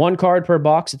 You get one card per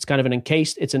box. It's kind of an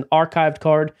encased, it's an archived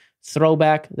card,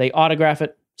 throwback. They autograph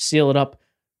it, seal it up.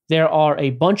 There are a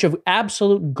bunch of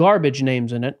absolute garbage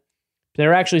names in it.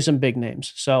 There are actually some big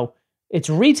names. So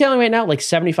it's retailing right now like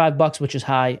 $75, which is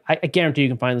high. I guarantee you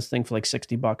can find this thing for like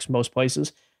 $60 most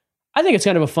places. I think it's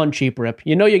kind of a fun, cheap rip.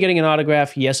 You know you're getting an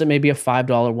autograph. Yes, it may be a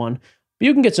 $5 one, but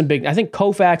you can get some big, I think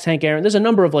Koufax, Hank Aaron, there's a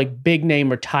number of like big name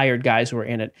retired guys who are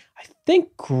in it. I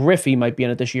think Griffey might be in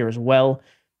it this year as well.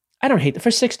 I don't hate that. For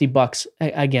 $60,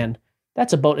 again,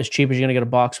 that's about as cheap as you're going to get a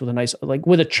box with a nice, like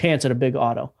with a chance at a big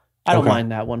auto. I don't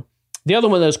mind that one. The other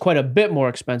one that is quite a bit more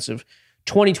expensive,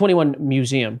 2021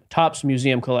 Museum, Topps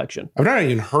Museum Collection. I've not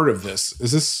even heard of this.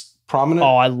 Is this prominent?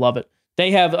 Oh, I love it.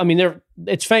 They have,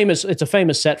 it's famous. It's a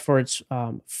famous set for its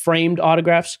framed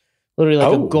autographs, literally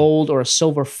like a gold or a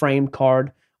silver framed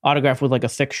card, autographed with like a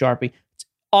thick Sharpie. It's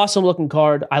awesome looking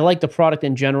card. I like the product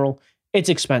in general. It's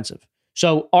expensive.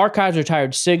 So Archives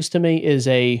Retired Sigs to me is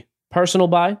a personal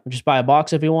buy. Just buy a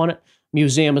box if you want it.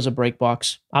 Museum is a break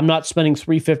box. I'm not spending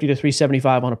 $350 to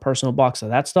 $375 on a personal box of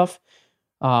that stuff,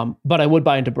 but I would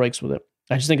buy into breaks with it.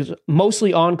 I just think it's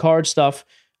mostly on card stuff.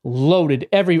 Loaded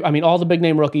all the big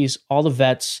name rookies, all the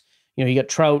vets, you get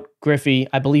Trout, Griffey,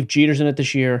 I believe Jeter's in it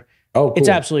this year. Oh, cool. It's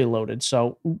absolutely loaded.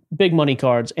 So big money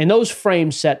cards. And those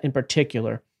frame set in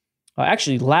particular,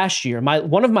 actually last year,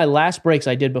 one of my last breaks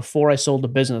I did before I sold the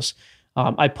business,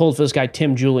 I pulled for this guy,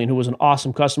 Tim Julian, who was an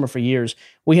awesome customer for years.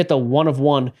 We hit the 1 of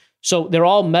 1. So they're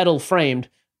all metal framed,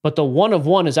 but the 1 of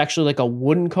 1 is actually like a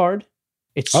wooden card.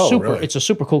 It's really? It's a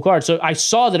super cool card. So I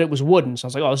saw that it was wooden. So I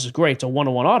was like, oh, this is great. It's a 1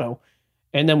 of 1 auto.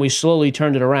 And then we slowly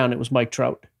turned it around. It was Mike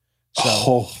Trout.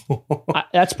 So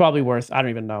that's probably worth, I don't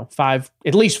even know,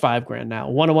 at least $5,000 now.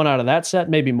 1 of 1 out of that set,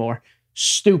 maybe more.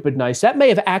 stupid nice. That may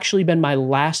have actually been my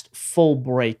last full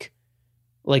break,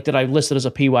 like that I listed as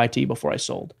a PYT before I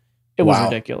sold. It was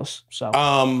ridiculous.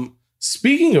 So,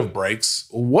 speaking of breaks,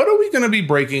 what are we going to be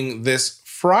breaking this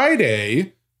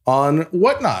Friday on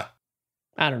Whatnot?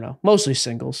 I don't know. Mostly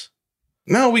singles.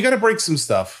 No, we got to break some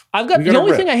stuff. I've got the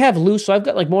only thing I have loose. So I've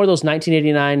got like more of those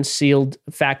 1989 sealed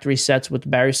factory sets with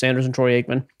Barry Sanders and Troy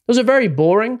Aikman. Those are very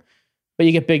boring, but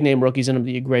you get big name rookies in them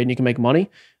that you grade and you can make money.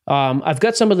 I've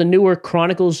got some of the newer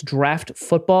Chronicles draft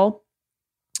football.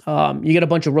 You get a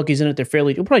bunch of rookies in it. They're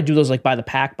fairly, you'll probably do those like by the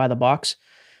pack, by the box.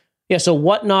 Yeah. So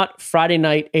Whatnot Friday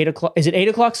night, 8 o'clock. Is it 8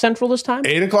 o'clock Central this time?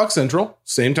 8 o'clock Central.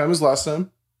 Same time as last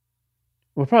time.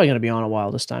 We're probably going to be on a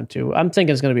while this time too. I'm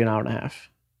thinking it's going to be an hour and a half.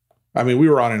 I mean, we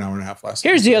were on an hour and a half last time.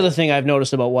 Here's the other thing I've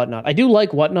noticed about Whatnot. I do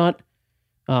like Whatnot.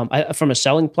 From a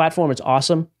selling platform, it's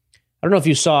awesome. I don't know if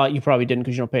you saw it. You probably didn't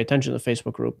because you don't pay attention to the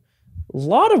Facebook group. A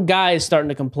lot of guys starting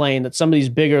to complain that some of these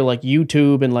bigger like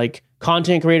YouTube and like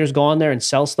content creators go on there and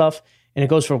sell stuff and it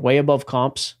goes for way above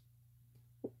comps.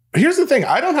 Here's the thing.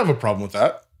 I don't have a problem with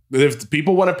that. If the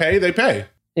people want to pay, they pay.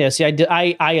 Yeah, see,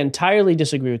 I entirely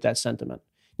disagree with that sentiment.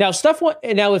 Now,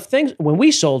 when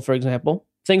we sold, for example,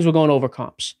 things were going over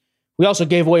comps. We also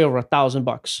gave away over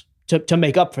 $1,000 to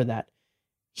make up for that.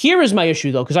 Here is my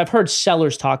issue, though, because I've heard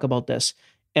sellers talk about this,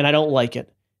 and I don't like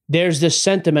it. There's this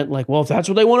sentiment like, well, if that's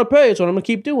what they want to pay, it's what I'm going to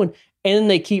keep doing. And then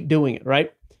they keep doing it,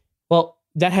 right? Well,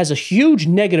 that has a huge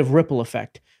negative ripple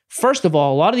effect. First of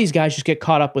all, a lot of these guys just get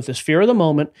caught up with this fear of the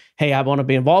moment. Hey, I want to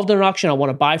be involved in an auction. I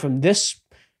want to buy from this.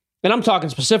 And I'm talking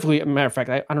specifically, as a matter of fact,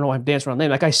 I don't know why I'm dancing around the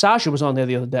name. That guy Sasha was on there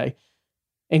the other day.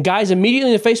 And guys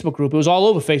immediately in the Facebook group, it was all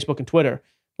over Facebook and Twitter.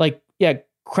 Like, yeah,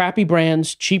 crappy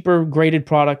brands, cheaper graded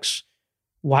products.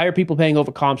 Why are people paying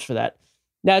over comps for that?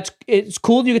 Now, it's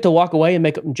cool that you get to walk away and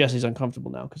make up. Jesse's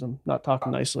uncomfortable now because I'm not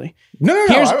talking nicely. No.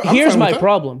 Here's my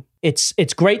problem. It's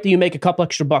great that you make a couple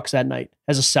extra bucks that night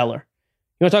as a seller.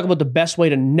 You want to talk about the best way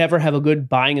to never have a good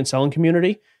buying and selling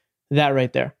community? That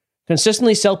right there.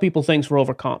 Consistently sell people things for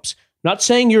over comps. Not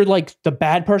saying you're like the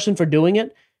bad person for doing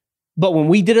it, but when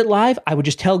we did it live, I would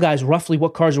just tell guys roughly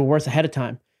what cards were worth ahead of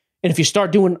time. And if you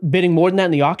start bidding more than that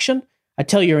in the auction, I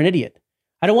tell you you're an idiot.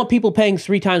 I don't want people paying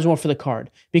 3 times more for the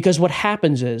card because what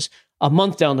happens is a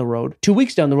month down the road, 2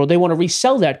 weeks down the road, they want to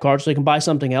resell that card so they can buy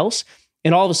something else.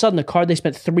 And all of a sudden the card they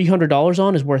spent $300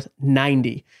 on is worth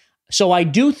 $90. So I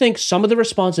do think some of the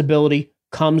responsibility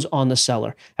comes on the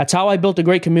seller. That's how I built a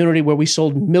great community where we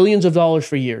sold millions of dollars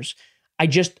for years.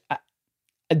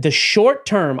 The short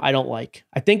term, I don't like.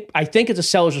 I think it's a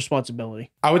seller's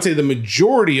responsibility. I would say the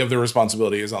majority of the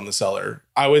responsibility is on the seller.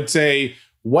 I would say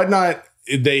Whatnot,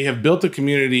 they have built a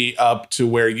community up to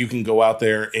where you can go out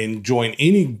there and join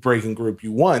any breaking group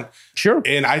you want. Sure.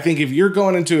 And I think if you're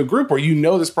going into a group where you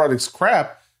know this product's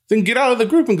crap, then get out of the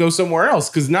group and go somewhere else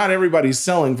because not everybody's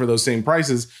selling for those same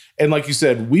prices. And like you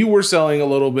said, we were selling a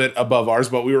little bit above ours,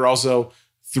 but we were also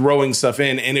throwing stuff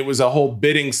in, and it was a whole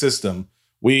bidding system.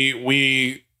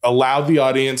 We allowed the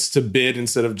audience to bid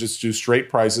instead of just do straight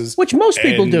prices. Which most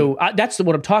people do. That's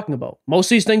what I'm talking about. Most of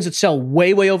these things that sell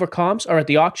way, way over comps are at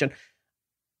the auction.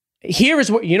 Here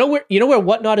is where you know where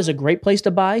Whatnot is a great place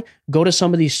to buy? Go to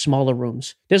some of these smaller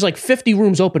rooms. There's like 50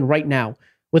 rooms open right now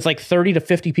with like 30 to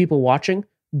 50 people watching.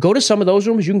 Go to some of those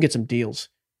rooms, you can get some deals.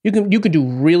 You can do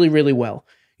really, really well.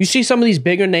 You see some of these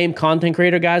bigger name content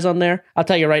creator guys on there, I'll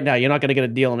tell you right now, you're not going to get a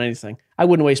deal on anything. I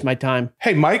wouldn't waste my time.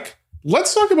 Hey, Mike,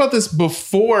 let's talk about this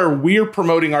before we're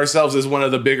promoting ourselves as one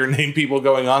of the bigger name people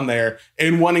going on there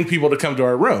and wanting people to come to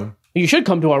our room. You should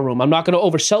come to our room. I'm not going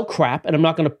to oversell crap, and I'm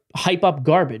not going to hype up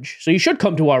garbage. So you should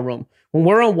come to our room. When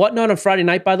we're on Whatnot on Friday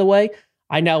night, by the way,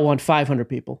 I now want 500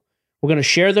 people. We're going to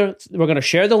share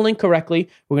the link correctly.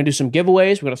 We're going to do some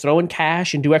giveaways. We're going to throw in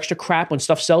cash and do extra crap when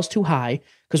stuff sells too high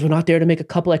because we're not there to make a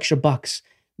couple extra bucks.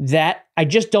 That I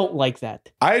just don't like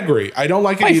that. I agree. I don't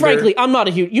like it either. Frankly, I'm not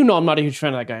a huge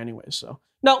fan of that guy anyways. So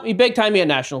no, he big time me at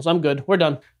Nationals. I'm good. We're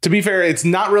done. To be fair, it's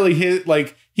not really his,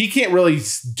 like, he can't really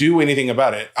do anything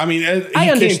about it. I mean, he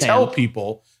can't tell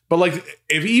people, but like,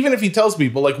 even if he tells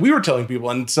people, like we were telling people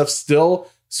and stuff still,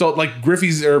 so like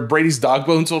Griffey's or Brady's dog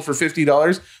bone sold for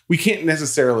 $50, we can't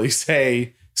necessarily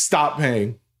say stop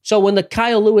paying. So when the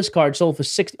Kyle Lewis card sold for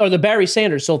 $60, or the Barry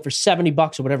Sanders sold for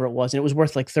 $70 or whatever it was, and it was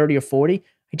worth like 30 or 40,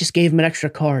 I just gave him an extra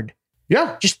card.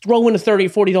 Yeah. Just throw in a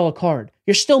 $30 or $40 card.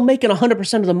 You're still making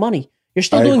 100% of the money. You're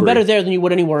still doing better there than you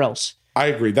would anywhere else. I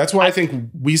agree. That's why I think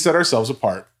we set ourselves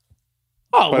apart.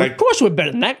 Oh, well, of course we're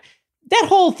better than that. That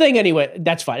whole thing, anyway,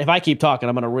 that's fine. If I keep talking,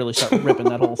 I'm going to really start ripping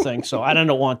that whole thing. So I don't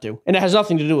want to. And it has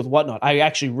nothing to do with Whatnot. I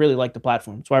actually really like the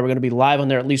platform. That's why we're going to be live on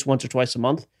there at least once or twice a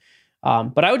month.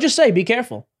 But I would just say, be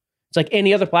careful. It's like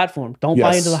any other platform. Don't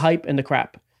buy into the hype and the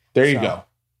crap. There you go.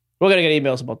 We're going to get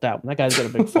emails about that one. That guy's got a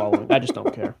big following. I just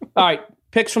don't care. All right.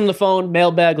 Picks from the phone,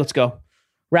 mailbag. Let's go.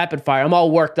 Rapid fire. I'm all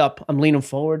worked up. I'm leaning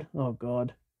forward. Oh,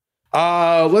 God.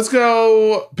 Let's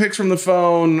go. Picks from the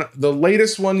phone. The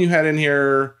latest one you had in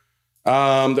here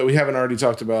that we haven't already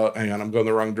talked about. Hang on. I'm going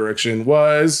the wrong direction.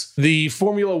 Was the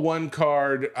Formula One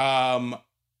card, the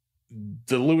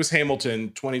Lewis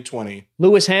Hamilton 2020.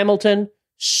 Lewis Hamilton,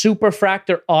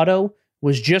 Superfractor Auto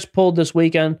was just pulled this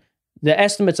weekend. The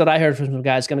estimates that I heard from some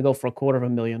guys going to go for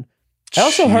 $250,000. I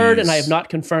also heard, and I have not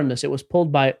confirmed this, it was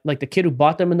pulled by like the kid who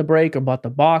bought them in the break or bought the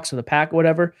box or the pack or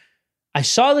whatever. I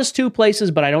saw this 2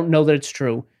 places, but I don't know that it's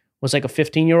true. It was like a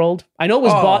 15-year-old. I know it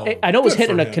was bought. I know it was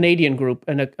hit in a Canadian group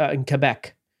in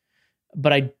Quebec,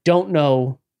 but I don't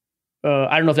know.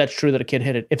 I don't know if that's true that a kid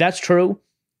hit it. If that's true,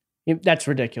 that's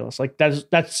ridiculous. Like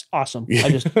that's awesome.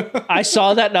 Yeah. I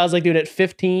saw that and I was like, dude, at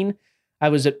 15. I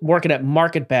was working at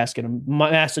Market Basket in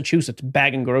Massachusetts,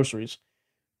 bagging groceries.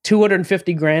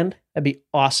 $250,000. That'd be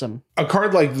awesome. A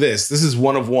card like this is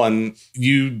one of one.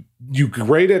 You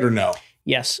grade it or no?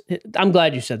 Yes. I'm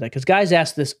glad you said that because guys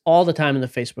ask this all the time in the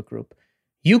Facebook group.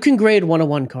 You can grade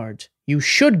 101 cards. You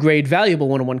should grade valuable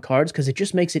 101 cards because it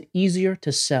just makes it easier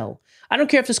to sell. I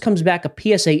don't care if this comes back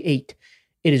a PSA 8.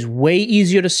 It is way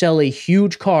easier to sell a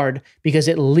huge card because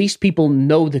at least people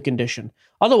know the condition.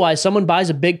 Otherwise, someone buys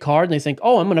a big card and they think,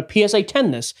 oh, I'm going to PSA 10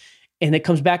 this. And it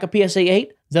comes back a PSA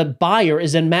 8. The buyer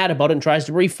is then mad about it and tries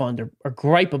to refund or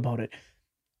gripe about it.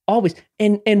 Always.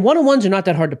 And 101s are not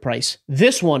that hard to price.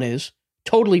 This one is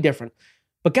totally different.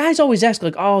 But guys always ask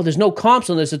like, oh, there's no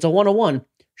comps on this. It's a 101.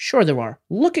 Sure there are.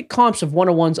 Look at comps of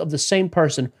 101s of the same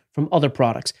person from other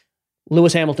products.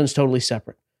 Lewis Hamilton's totally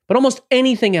separate. But almost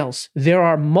anything else, there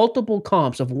are multiple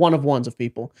comps of 101s of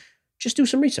people. Just do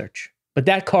some research. But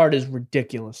that card is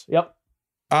ridiculous. Yep.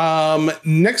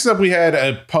 Next up, we had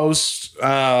a post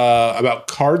about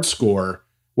Card Score,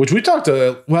 which we talked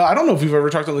to. Well, I don't know if we've ever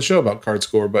talked on the show about Card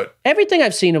Score, but everything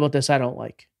I've seen about this, I don't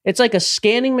like. It's like a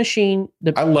scanning machine.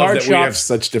 I love that we have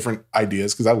such different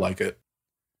ideas because I like it.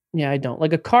 Yeah, I don't.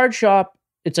 Like a card shop,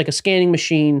 it's like a scanning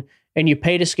machine, and you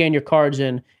pay to scan your cards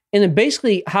in. And then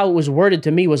basically how it was worded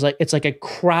to me was like, it's like a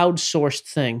crowdsourced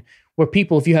thing where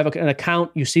people, if you have an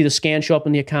account, you see the scan show up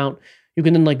in the account, you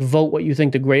can then like vote what you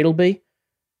think the grade will be.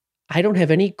 I don't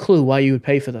have any clue why you would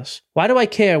pay for this. Why do I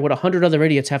care what 100 other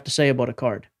idiots have to say about a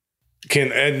card?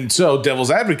 And so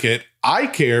devil's advocate, I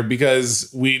care because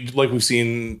we've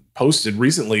seen posted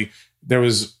recently, there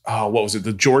was, what was it?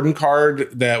 The Jordan card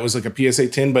that was like a PSA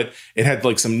 10, but it had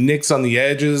like some nicks on the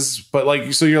edges. But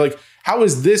like, so you're like, how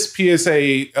is this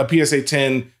a PSA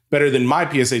 10 better than my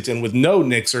PSA 10 with no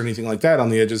nicks or anything like that on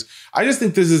the edges? I just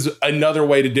think this is another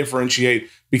way to differentiate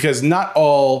because not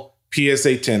all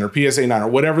PSA 10 or PSA 9 or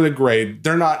whatever the grade,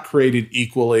 they're not created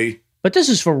equally. But this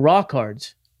is for raw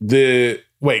cards.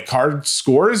 Card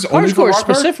scores? Card scores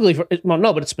specifically for, well,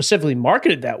 no, but it's specifically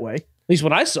marketed that way. At least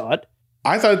when I saw it.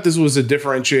 I thought this was a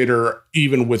differentiator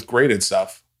even with graded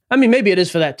stuff. I mean, maybe it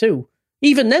is for that too.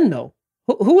 Even then though,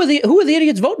 who are the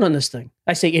idiots voting on this thing?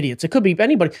 I say idiots. It could be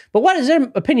anybody. But why does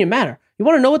their opinion matter? You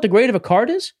want to know what the grade of a card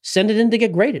is? Send it in to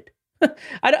get graded.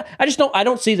 I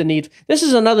don't see the need. This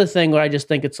is another thing where I just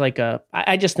think it's like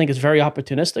I just think it's very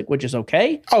opportunistic, which is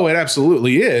okay. Oh, it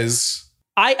absolutely is.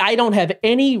 I don't have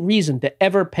any reason to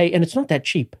ever pay, and it's not that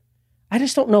cheap. I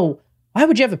just don't know. Why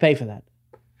would you ever pay for that?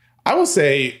 I will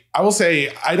say,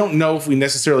 I don't know if we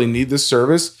necessarily need this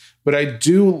service, but I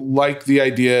do like the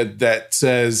idea that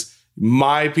says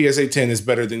my PSA 10 is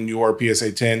better than your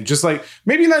PSA 10. Just like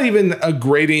maybe not even a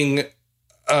grading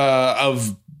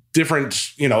of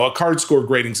different, a card score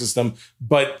grading system,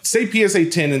 but say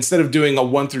PSA 10, instead of doing a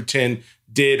 1 through 10,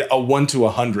 did a 1 to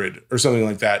 100 or something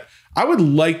like that. I would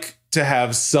like to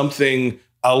have something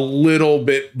a little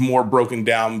bit more broken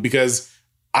down because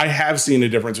I have seen a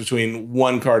difference between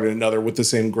one card and another with the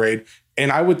same grade.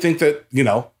 And I would think that,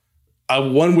 a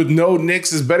one with no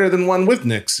nicks is better than one with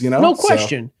nicks, No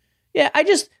question. So. Yeah,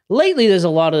 lately there's a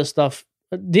lot of this stuff.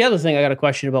 The other thing I got a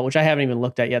question about, which I haven't even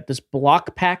looked at yet, this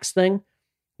block packs thing,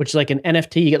 which is like an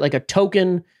NFT. You get like a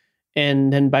token,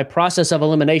 and then by process of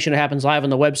elimination, it happens live on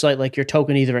the website. Like your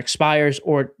token either expires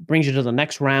or it brings you to the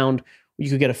next round. You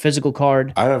could get a physical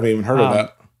card. I haven't even heard of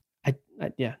that.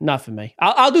 Yeah, not for me.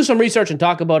 I'll do some research and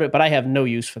talk about it, but I have no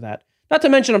use for that. Not to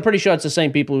mention, I'm pretty sure it's the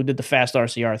same people who did the fast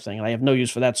RCR thing, and I have no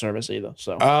use for that service either.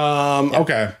 So,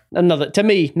 okay. To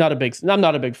me, I'm not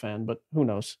a big fan, but who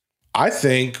knows? I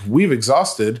think we've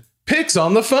exhausted picks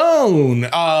on the phone.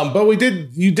 But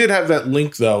you did have that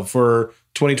link though for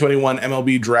 2021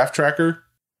 MLB Draft Tracker.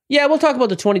 Yeah, we'll talk about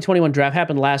the 2021 draft.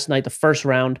 Happened last night, the first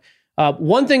round.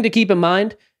 One thing to keep in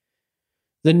mind: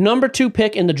 the number 2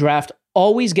 pick in the draft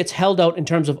always gets held out in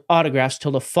terms of autographs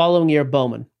till the following year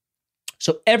Bowman.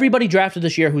 So everybody drafted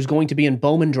this year who's going to be in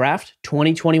Bowman Draft,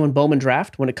 2021 Bowman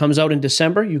Draft, when it comes out in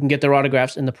December, you can get their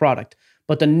autographs in the product.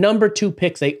 But the number 2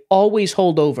 picks, they always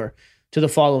hold over to the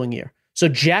following year. So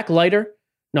Jack Leiter,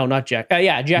 no, not Jack.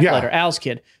 Jack Leiter, Al's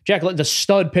kid. Jack Leiter, the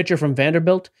stud pitcher from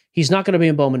Vanderbilt, he's not going to be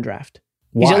in Bowman Draft.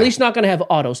 Why? He's at least not going to have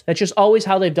autos. That's just always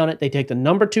how they've done it. They take the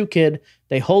number 2 kid,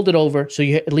 they hold it over, so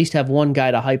you at least have one guy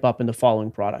to hype up in the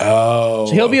following product. Oh,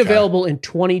 so he'll be available in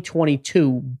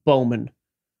 2022 Bowman.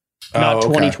 Not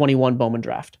 2021 Bowman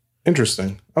Draft.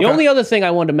 Interesting. The only other thing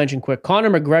I wanted to mention quick, Conor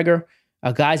McGregor,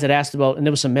 guys that asked about, and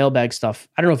there was some mailbag stuff.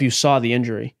 I don't know if you saw the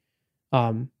injury.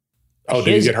 Did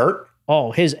he get hurt?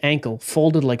 Oh, his ankle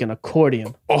folded like an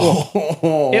accordion.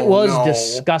 It was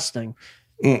disgusting.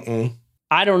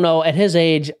 I don't know. At his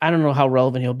age, I don't know how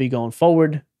relevant he'll be going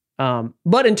forward.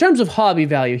 But in terms of hobby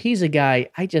value, he's a guy,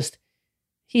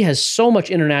 he has so much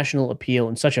international appeal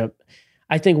and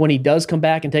I think when he does come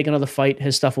back and take another fight,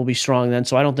 his stuff will be strong then.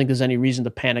 So I don't think there's any reason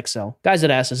to panic sell. Guys that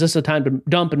ask, is this the time to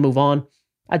dump and move on?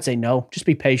 I'd say no. Just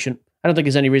be patient. I don't think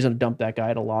there's any reason to dump that guy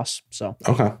at a loss. So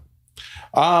okay.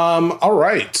 All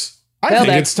right. I think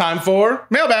it's time for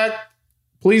mailbag.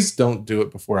 Please don't do it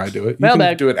before I do it. You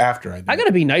can do it after I do it. I got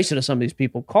to be nicer to some of these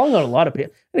people. Calling out a lot of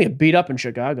people. I'm going to get beat up in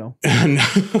Chicago.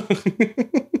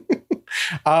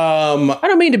 I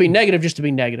don't mean to be negative just to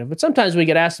be negative, but sometimes we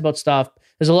get asked about stuff.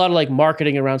 There's a lot of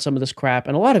marketing around some of this crap,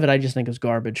 and a lot of it I just think is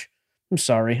garbage. I'm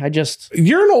sorry.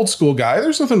 You're an old school guy.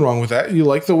 There's nothing wrong with that. You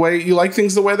like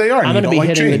things the way they are. I'm going to be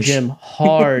hitting the gym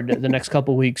hard the next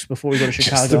couple weeks before we go to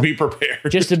Chicago. Just to be prepared.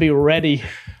 Just to be ready.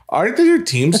 Aren't there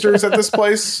Teamsters at this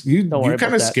place? You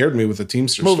kind of scared me with the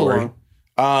Teamster story.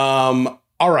 Along.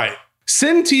 All right.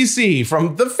 Sin TC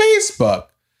from the Facebook.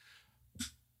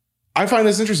 I find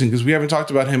this interesting because we haven't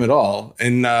talked about him at all.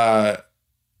 And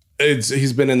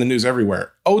he's been in the news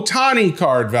everywhere. Ohtani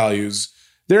card values.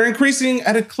 They're increasing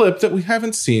at a clip that we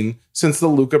haven't seen since the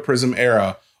Luka Prism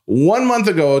era. 1 month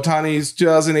ago, Ohtani's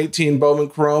 2018 Bowman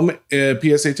Chrome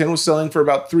PSA 10 was selling for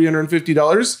about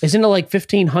 $350. Isn't it like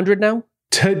 $1,500 now?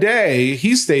 Today,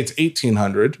 he states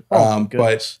 $1,800,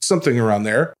 but something around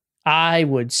there. I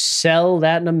would sell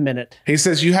that in a minute. He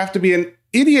says you have to be an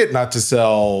idiot not to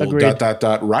sell ...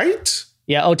 right?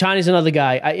 Yeah, Ohtani's another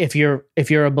guy. If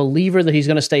you're a believer that he's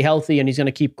going to stay healthy and he's going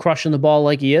to keep crushing the ball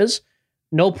like he is,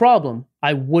 no problem.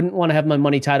 I wouldn't want to have my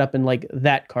money tied up in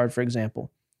that card, for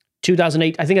example.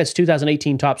 2008, I think that's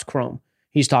 2018 Topps Chrome.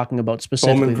 He's talking about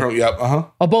specifically. Bowman Chrome, yep,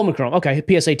 Oh, Bowman Chrome. Okay,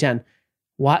 PSA 10.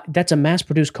 What? That's a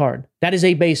mass-produced card. That is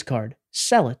a base card.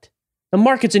 Sell it. The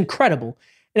market's incredible.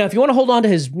 Now, if you want to hold on to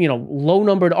his,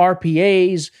 low-numbered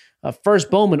RPAs,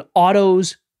 first Bowman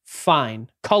autos, fine.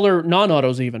 Color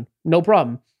non-autos even, no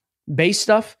problem. Base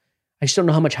stuff, I just don't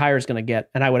know how much higher it's going to get,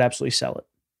 and I would absolutely sell it.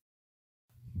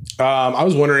 I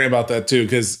was wondering about that too,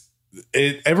 because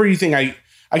everything I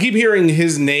keep hearing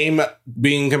his name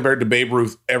being compared to Babe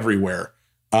Ruth everywhere.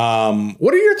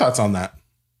 What are your thoughts on that?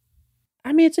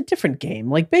 I mean, it's a different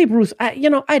game. Like Babe Ruth,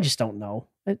 I just don't know.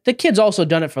 The kid's also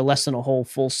done it for less than a whole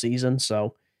full season,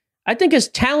 so I think his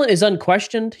talent is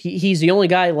unquestioned. He's the only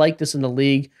guy like this in the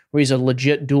league where he's a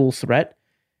legit dual threat.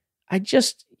 I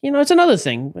just, it's another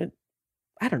thing.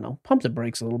 I don't know. Pump the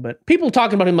brakes a little bit. People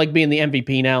talking about him like being the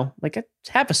MVP now. Like it's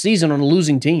half a season on a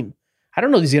losing team. I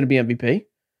don't know if he's going to be MVP.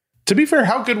 To be fair,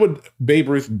 how good would Babe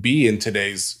Ruth be in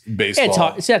today's baseball? It's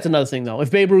hard. See, that's another thing, though.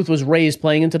 If Babe Ruth was raised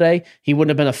playing in today, he wouldn't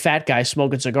have been a fat guy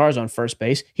smoking cigars on first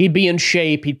base. He'd be in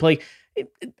shape. He'd play.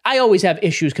 I always have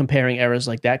issues comparing eras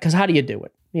like that because how do you do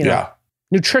it? Yeah.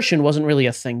 Nutrition wasn't really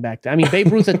a thing back then. I mean,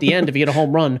 Babe Ruth at the end, if he hit a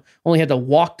home run, only had to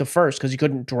walk to first because he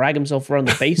couldn't drag himself around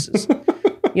the bases.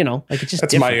 It's just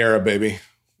that's different. my era, baby.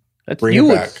 Bring you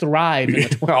would thrive in the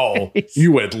 20s. Oh,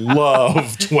 you would love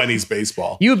 20s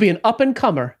baseball. You would be an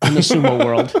up-and-comer in the sumo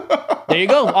world. There you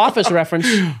go. Office reference.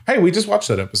 Hey, we just watched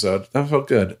that episode. That felt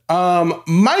good.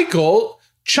 Michael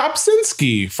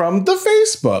Chopsinski from the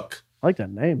Facebook. I like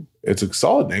that name. It's a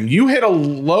solid name. You hit a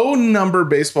low number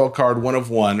baseball card 1 of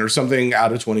 1 or something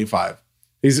out of 25.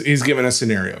 He's given a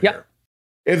scenario here.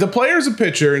 If the player's a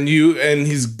pitcher and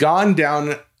he's gone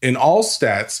down in all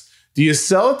stats, do you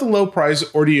sell at the low price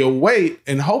or do you wait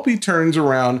and hope he turns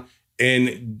around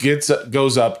and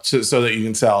goes up so that you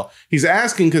can sell? He's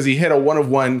asking because he hit a 1 of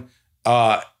 1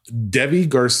 Devi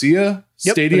Garcia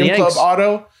Stadium Club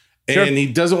auto. Sure. And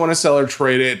he doesn't want to sell or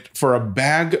trade it for a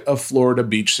bag of Florida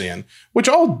beach sand, which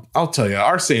I'll tell you,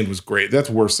 our sand was great. That's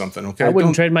worth something. Okay. I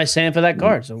wouldn't trade my sand for that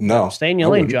card. So no, stay in your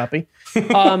lane, Joppy.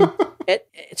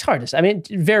 It's hard to say. I mean,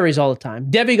 it varies all the time.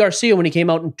 Devi Garcia, when he came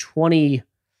out in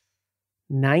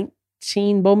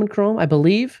 2019 Bowman Chrome, I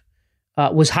believe,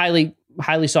 was highly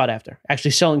highly sought after,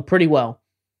 actually selling pretty well.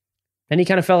 Then he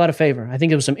kind of fell out of favor. I think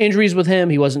there was some injuries with him.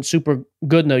 He wasn't super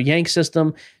good in the Yank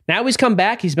system. Now he's come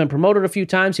back. He's been promoted a few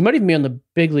times. He might even be on the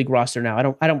big league roster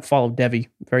now. I don't follow Devi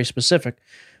very specific,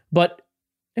 but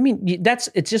I mean,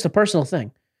 it's just a personal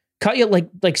thing. Cut you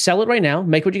like sell it right now,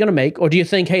 make what you're going to make. Or do you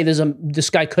think, hey, this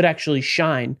guy could actually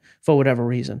shine for whatever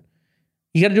reason?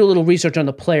 You got to do a little research on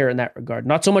the player in that regard.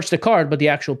 Not so much the card, but the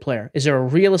actual player. Is there a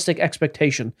realistic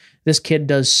expectation this kid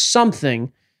does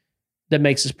something that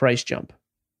makes his price jump?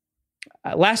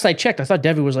 Last I checked, I thought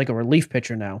Devi was like a relief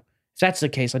pitcher now. If that's the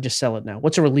case, I'd just sell it now.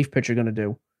 What's a relief pitcher going to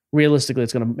do? Realistically,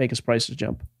 it's going to make his prices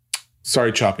jump.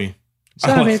 Sorry, Choppy.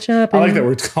 Sorry, Choppy. I like that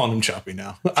we're calling him Choppy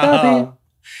now. Choppy.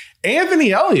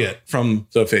 Anthony Elliott from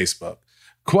the Facebook.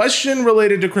 Question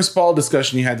related to Chris Paul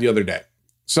discussion you had the other day.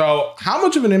 So how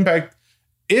much of an impact,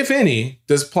 if any,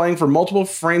 does playing for multiple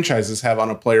franchises have on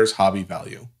a player's hobby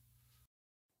value?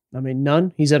 I mean,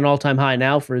 none. He's at an all-time high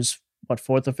now for his,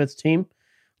 fourth or fifth team.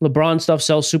 LeBron stuff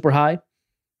sells super high.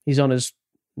 He's on his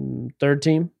third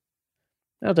team.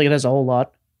 I don't think it has a whole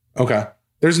lot. Okay.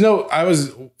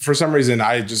 For some reason,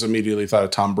 I just immediately thought of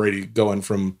Tom Brady going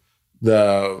from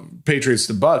the Patriots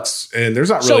to Bucks, and there's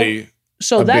not really.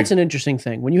 So that's an interesting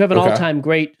thing. When you have an all-time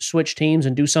great switch teams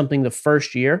and do something the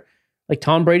first year, like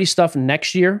Tom Brady stuff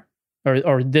next year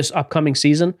or this upcoming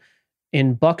season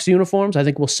in Bucks uniforms, I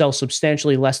think will sell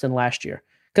substantially less than last year.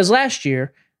 Because last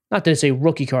year, not that it's a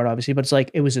rookie card, obviously, but it's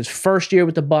like it was his first year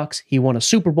with the Bucks. He won a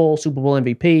Super Bowl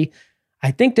MVP.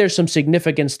 I think there's some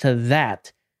significance to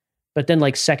that. But then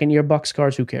like second-year Bucks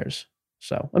cards, who cares?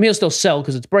 So, I mean, it'll still sell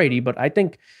because it's Brady, but I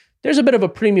think there's a bit of a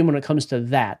premium when it comes to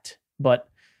that. But,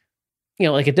 you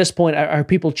know, like at this point, are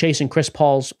people chasing Chris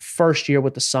Paul's first year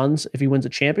with the Suns if he wins a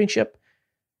championship?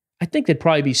 I think there'd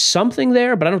probably be something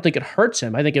there, but I don't think it hurts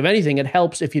him. I think if anything, it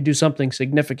helps if you do something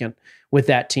significant with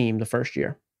that team the first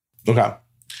year. Okay.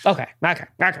 Say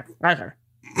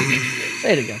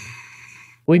it again.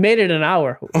 We made it an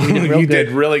hour. You did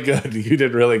really good. You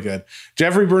did really good.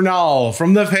 Jeffrey Bernal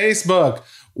from the Facebook.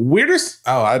 Weirdest.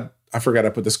 Oh, I forgot I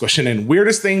put this question in.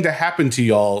 Weirdest thing to happen to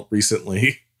y'all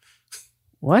recently.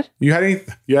 What? You had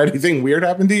anything weird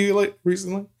happen to you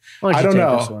recently? I don't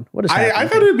know. What is I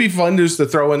thought it'd be fun just to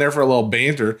throw in there for a little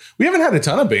banter. We haven't had a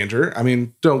ton of banter. I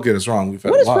mean, don't get us wrong. We've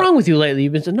had what is wrong with you lately?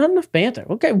 You've been saying not enough banter.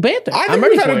 Okay, banter. I think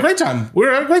we've had a great time.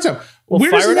 We're having a great time.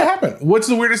 Weirdest thing that happened. What's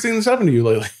the weirdest thing that's happened to you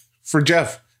lately? For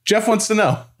Jeff. Jeff wants to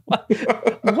know.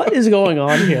 What is going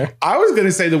on here? I was going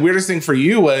to say the weirdest thing for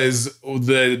you was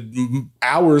the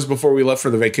hours before we left for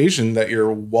the vacation that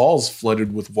your walls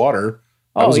flooded with water.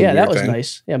 That was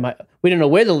nice. Yeah, we didn't know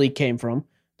where the leak came from.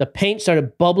 The paint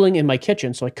started bubbling in my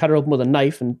kitchen, so I cut it open with a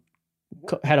knife and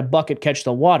had a bucket catch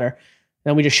the water.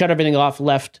 Then we just shut everything off,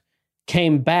 left,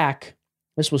 came back.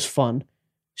 This was fun.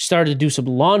 Started to do some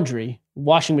laundry.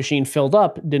 Washing machine filled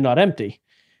up, did not empty.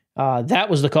 That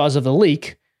was the cause of the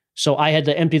leak. So I had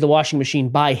to empty the washing machine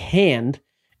by hand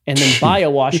and then buy a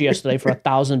wash yesterday for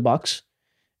 $1,000.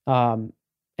 And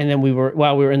then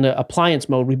while we were in the appliance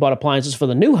mode, we bought appliances for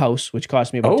the new house, which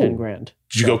cost me about $10,000.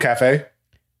 Did you go cafe?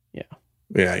 Yeah.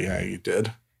 Yeah, you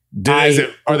did.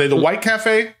 Are they the white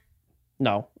cafe?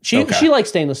 No. She likes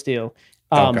stainless steel.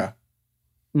 Okay.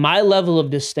 My level of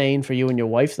disdain for you and your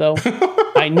wife, though,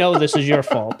 I know this is your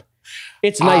fault.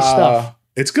 It's nice stuff.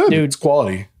 It's good. Dude, it's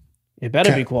quality. It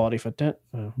better be quality for that.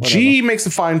 G makes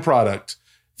a fine product.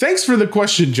 Thanks for the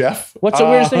question, Jeff. What's the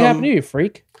weirdest thing happened to you,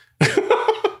 freak?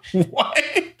 What?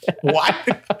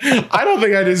 I don't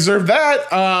think I deserve that.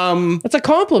 That's a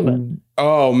compliment.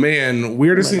 Oh man,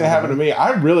 weirdest thing that happened to me.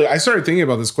 I started thinking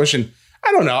about this question.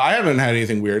 I don't know. I haven't had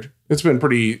anything weird. It's been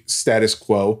pretty status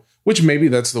quo, which maybe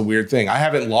that's the weird thing. I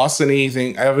haven't lost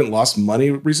anything. I haven't lost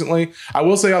money recently. I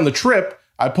will say on the trip,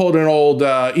 I pulled an old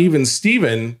Even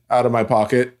Steven out of my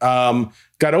pocket.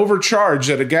 Got overcharged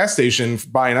at a gas station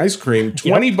buying ice cream,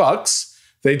 $20.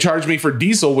 They charged me for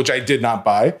diesel, which I did not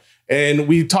buy. And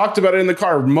we talked about it in the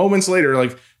car moments later.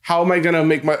 Like, how am I going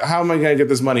to get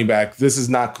this money back? This is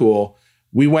not cool.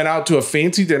 We went out to a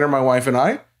fancy dinner, my wife and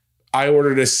I. I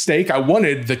ordered a steak. I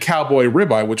wanted the cowboy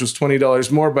ribeye, which was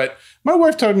 $20 more, but my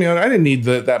wife told me I didn't need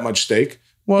that much steak.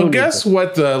 Well, guess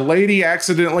what? The lady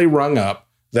accidentally rung up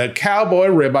the cowboy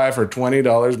ribeye for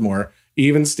 $20 more.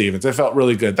 Even Stevens. It felt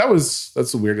really good. That's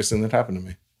the weirdest thing that happened to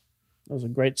me. That was a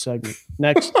great segment.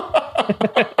 Next.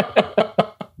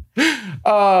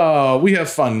 We have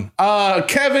fun.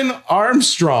 Kevin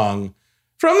Armstrong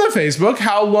from the Facebook.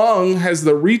 How long has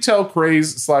the retail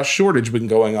craze / shortage been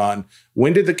going on?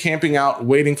 When did the camping out,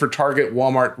 waiting for Target,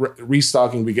 Walmart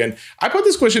restocking begin? I put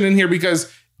this question in here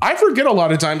because I forget a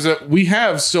lot of times that we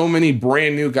have so many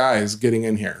brand new guys getting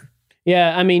in here.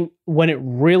 Yeah, I mean, when it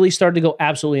really started to go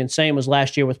absolutely insane was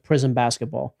last year with Prism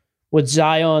basketball. With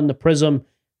Zion, the Prism,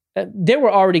 there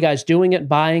were already guys doing it,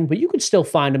 buying, but you could still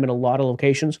find them in a lot of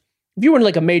locations. If you were in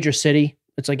like a major city,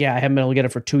 it's like, yeah, I haven't been able to get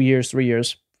it for 2 years, 3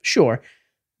 years. Sure.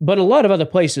 But a lot of other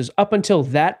places, up until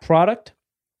that product,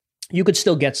 you could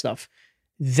still get stuff.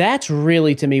 That's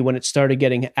really, to me, when it started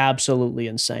getting absolutely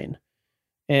insane.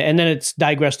 And then it's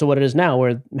digressed to what it is now,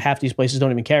 where half these places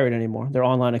don't even carry it anymore. They're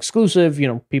online exclusive.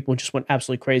 People just went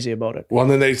absolutely crazy about it. Well,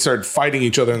 and then they started fighting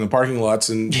each other in the parking lots,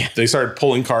 and they started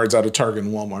pulling cards out of Target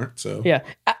and Walmart. So yeah,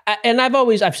 and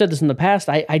I've said this in the past.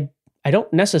 I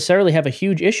don't necessarily have a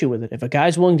huge issue with it. If a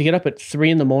guy's willing to get up at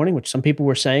 3 a.m, which some people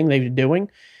were saying they were doing,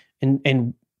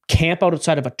 and camp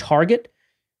outside of a Target,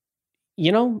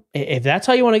 if that's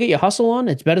how you want to get your hustle on,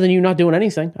 it's better than you not doing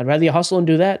anything. I'd rather you hustle and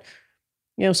do that.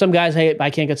 Some guys, hey, I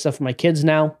can't get stuff for my kids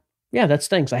now. Yeah, that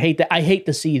stinks. I hate that. I hate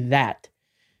to see that.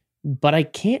 But I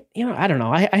can't, I don't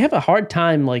know. I have a hard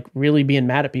time like really being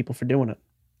mad at people for doing it.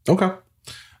 Okay.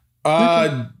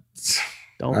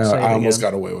 Don't I almost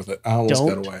got away with it.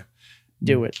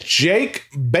 Do it. Jake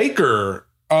Baker.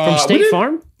 From State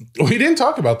Farm? We didn't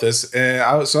talk about this, so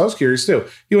I was curious too.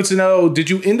 He wants to know, did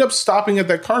you end up stopping at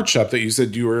that card shop that you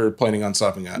said you were planning on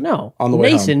stopping at? No. On the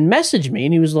way Nathan messaged me,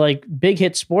 and he was like, Big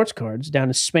Hit Sports Cards down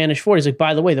to Spanish Fort. He's like,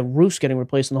 by the way, the roof's getting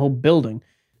replaced in the whole building.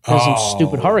 There's some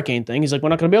stupid hurricane thing. He's like, we're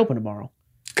not going to be open tomorrow.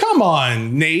 Come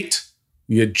on, Nate.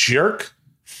 You jerk.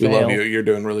 Fail. We love you. You're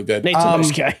doing really good. Nate's a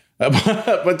nice guy.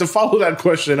 But to follow that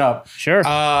question up, sure.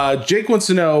 Jake wants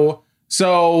to know,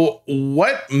 so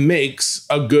what makes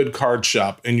a good card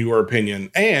shop in your opinion?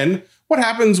 And what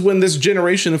happens when this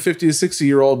generation of 50 to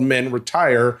 60-year-old men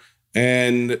retire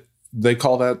and they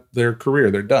call that their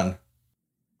career? They're done.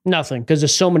 Nothing, because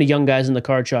there's so many young guys in the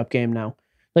card shop game now.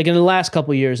 Like in the last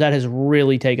couple of years, that has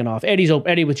really taken off.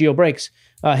 Eddie with Geo Breaks.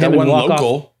 Him and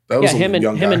local. That was him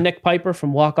and Nick Piper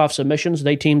from Walk Off Submissions.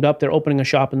 They teamed up. They're opening a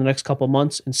shop in the next couple of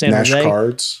months in San Jose.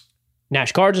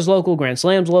 Nash Cards is local. Grand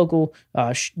Slam's local.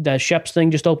 The Sheps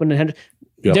thing just opened in Hendrick.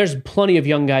 Yep. There's plenty of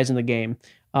young guys in the game.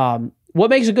 What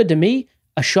makes it good to me?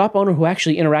 A shop owner who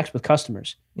actually interacts with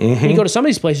customers. Mm-hmm. And you go to some of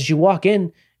these places, you walk in,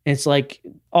 and it's like,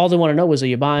 all they want to know is, are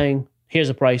you buying? Here's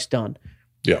a price, done.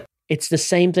 Yeah. It's the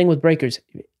same thing with breakers.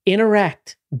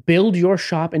 Interact. Build your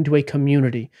shop into a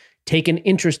community. Take an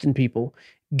interest in people.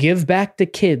 Give back to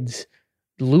kids.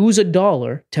 Lose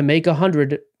 $1 to make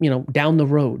 $100, down the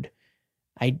road.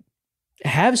 I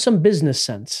have some business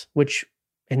sense, which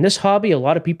in this hobby, a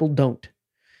lot of people don't.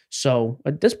 So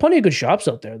there's plenty of good shops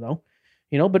out there though,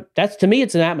 but that's, to me,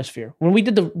 it's an atmosphere. When we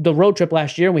did the road trip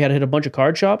last year and we had to hit a bunch of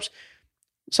card shops,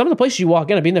 some of the places you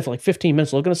walk in, I've been there for like 15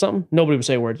 minutes looking at something. Nobody would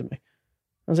say a word to me.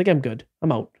 I was like, I'm good.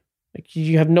 I'm out. Like,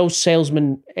 you have no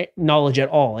salesman knowledge at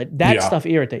all. That stuff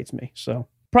irritates me. So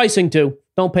pricing too.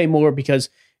 Don't pay more because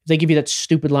they give you that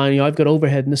stupid line, I've got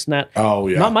overhead and this and that. Oh,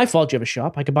 yeah. Not my fault you have a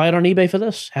shop. I could buy it on eBay for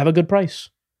this. Have a good price.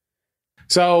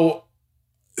 So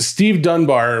Steve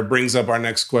Dunbar brings up our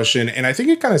next question, and I think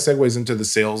it kind of segues into the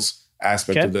sales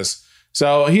aspect of this.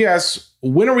 So he asks,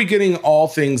 when are we getting All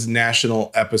Things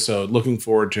National episode? Looking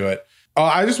forward to it.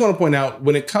 I just want to point out,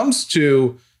 when it comes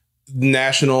to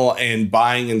national and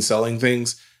buying and selling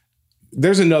things,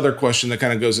 there's another question that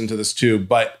kind of goes into this too,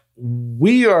 but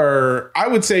I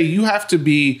would say you have to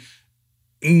be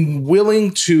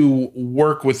willing to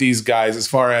work with these guys as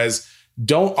far as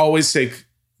don't always take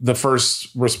the first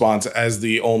response as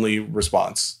the only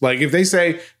response. Like if they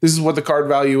say this is what the card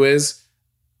value is,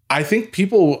 I think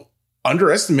people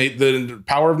underestimate the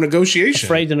power of negotiation.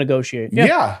 Afraid to negotiate.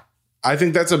 Yeah. I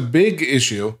think that's a big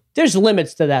issue. There's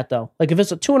limits to that though. Like if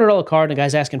it's a $200 card and the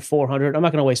guy's asking $400, I'm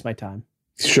not going to waste my time.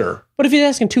 Sure. But if he's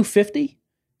asking $250,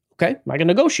 okay, I can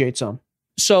negotiate some.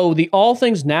 So the All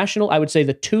Things National, I would say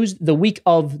the week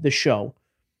of the show.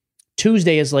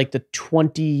 Tuesday is like the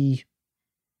 26th.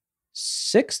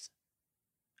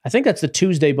 I think that's the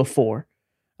Tuesday before,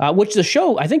 which the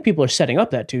show, I think people are setting up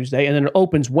that Tuesday, and then it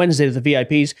opens Wednesday to the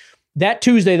VIPs. That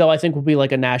Tuesday, though, I think will be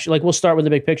like a national, like we'll start with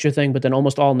the big picture thing, but then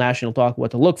almost all national talk,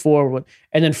 what to look for.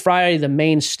 And then Friday, the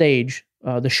main stage,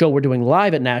 the show we're doing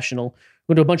live at National.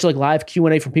 We're going to do a bunch of like live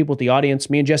Q&A from people at the audience.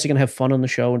 Me and Jesse are going to have fun on the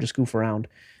show and just goof around.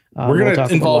 We're going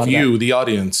to involve you, the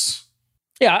audience.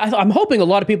 Yeah, I'm hoping a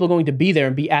lot of people are going to be there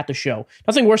and be at the show.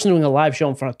 Nothing worse than doing a live show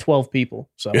in front of 12 people.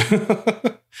 So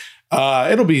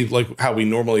it'll be like how we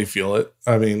normally feel it.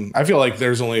 I mean, I feel like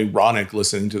there's only Ronick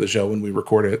listening to the show when we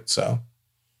record it. So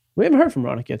we haven't heard from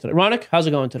Ronick yet today. Ronick, how's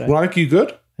it going today? Ronick, you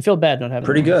good? I feel bad not having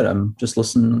pretty good. I'm just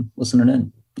listening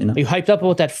in. Are you hyped up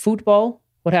about that football?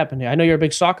 What happened here? I know you're a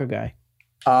big soccer guy.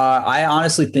 I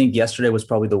honestly think yesterday was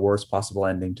probably the worst possible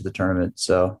ending to the tournament.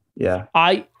 So Yeah.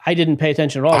 I didn't pay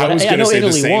attention at all. I was going to know say the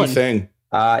Italy same won. thing.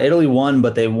 Italy won,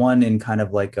 but they won in kind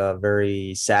of like a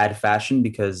very sad fashion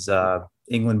because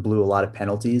England blew a lot of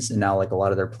penalties, and now like a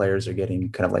lot of their players are getting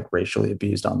kind of like racially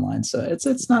abused online. So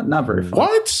it's not very fun.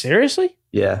 What? Seriously?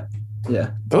 Yeah.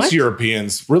 Those What?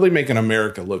 Europeans really making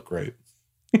America look great.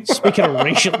 Speaking of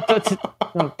racial,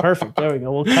 oh, perfect. There we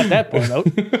go. We'll cut that part out.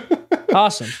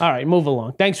 Awesome. All right, move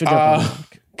along. Thanks for jumping on.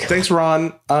 Thanks,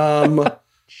 Ron.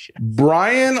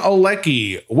 Brian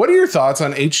Olecki, what are your thoughts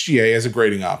on HGA as a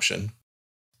grading option?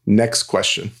 Next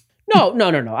question. No.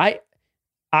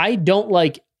 I don't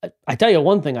like. I tell you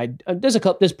one thing.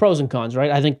 There's pros and cons,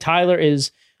 right? I think Tyler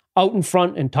is out in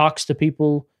front and talks to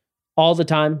people all the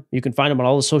time. You can find him on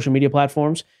all the social media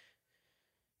platforms.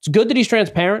 It's good that he's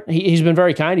transparent. He's been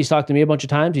very kind. He's talked to me a bunch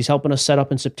of times. He's helping us set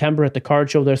up in September at the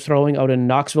card show they're throwing out in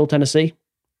Knoxville, Tennessee.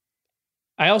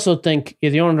 I also think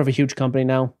you're the owner of a huge company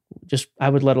now. I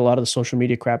would let a lot of the social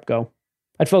media crap go.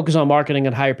 I'd focus on marketing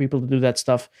and hire people to do that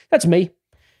stuff. That's me.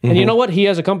 Mm-hmm. And you know what? He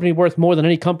has a company worth more than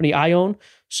any company I own.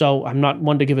 So I'm not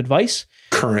one to give advice.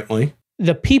 Currently.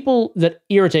 The people that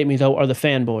irritate me, though, are the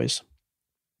fanboys.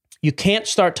 You can't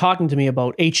start talking to me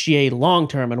about HGA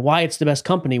long-term and why it's the best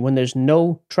company when there's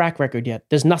no track record yet.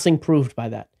 There's nothing proved by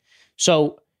that.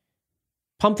 So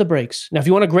pump the brakes. Now, if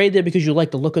you want to grade there because you like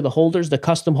the look of the holders, the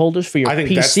custom holders for your PC cards. I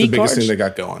think that's the biggest thing they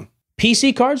got going.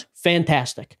 PC cards,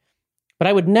 fantastic. But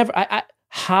I would never...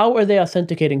 how are they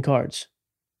authenticating cards?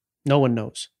 No one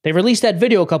knows. They released that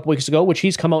video a couple weeks ago, which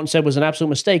he's come out and said was an absolute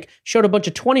mistake, showed a bunch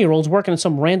of 20-year-olds working in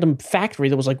some random factory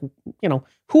that was like,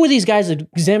 who are these guys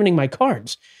examining my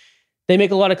cards? They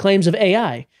make a lot of claims of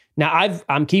AI. Now,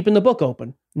 I'm keeping the book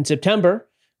open. In September,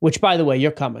 which, by the way,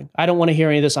 you're coming. I don't want to hear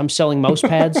any of this. I'm selling mouse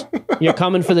pads. You're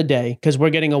coming for the day because we're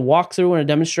getting a walkthrough and a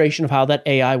demonstration of how that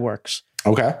AI works.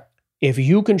 Okay. If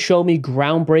you can show me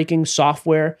groundbreaking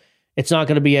software, it's not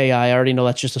going to be AI. I already know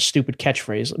that's just a stupid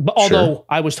catchphrase. But although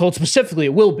I was told specifically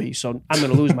it will be, so I'm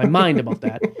going to lose my mind about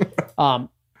that.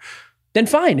 Then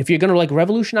fine. If you're going to like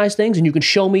revolutionize things and you can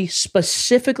show me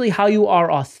specifically how you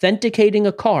are authenticating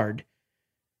a card,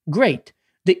 great.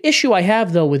 The issue I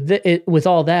have though with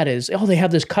all that is, they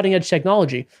have this cutting edge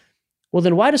technology. Well,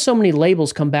 then why do so many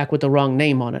labels come back with the wrong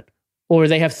name on it? Or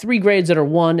they have 3 grades that are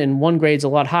 1 and 1 grade's a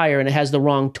lot higher and it has the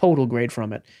wrong total grade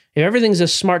from it. If everything's a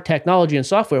smart technology and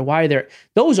software, why are there?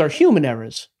 Those are human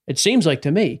errors, it seems like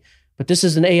to me. But this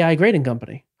is an AI grading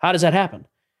company. How does that happen?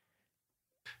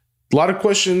 A lot of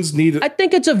questions needed. I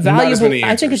think it's a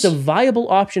viable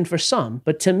option for some,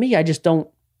 but to me, I just don't.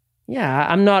 Yeah,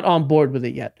 I'm not on board with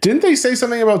it yet. Didn't they say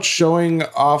something about showing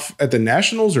off at the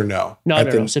Nationals or no?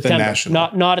 No, September.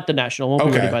 Not at the National.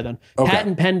 Won't be ready by then. Okay.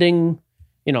 Patent pending.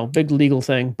 Big legal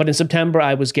thing. But in September,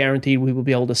 I was guaranteed we will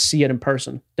be able to see it in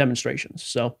person, demonstrations.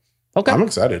 So, okay. I'm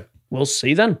excited. We'll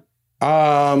see then.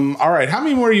 All right. How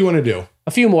many more do you want to do?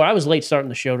 A few more. I was late starting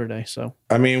the show today, so.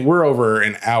 I mean, we're over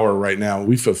an hour right now.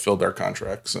 We fulfilled our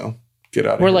contract, so get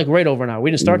out of here. We're like right over now.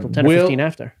 We didn't start till 10 or 15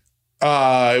 after.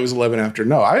 It was 11 after.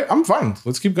 No, I'm fine.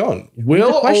 Let's keep going.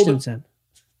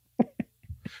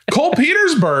 Cole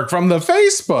Petersburg from the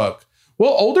Facebook. Will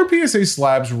older PSA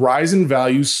slabs rise in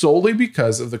value solely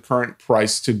because of the current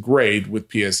price to grade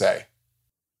with PSA?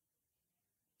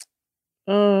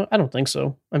 I don't think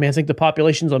so. I mean, I think the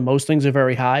populations on most things are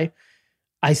very high.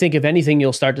 I think if anything,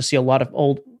 you'll start to see a lot of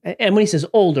old, and when he says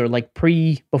older, like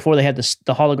before they had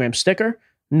the hologram sticker,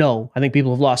 no, I think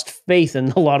people have lost faith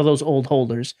in a lot of those old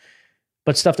holders.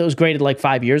 But stuff that was graded like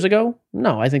 5 years ago,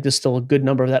 no, I think there's still a good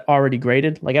number of that already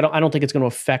graded. Like I don't think it's going to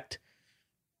affect.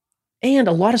 And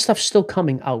a lot of stuff's still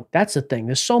coming out. That's the thing.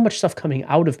 There's so much stuff coming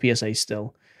out of PSA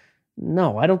still.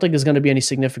 No, I don't think there's going to be any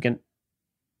significant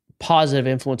positive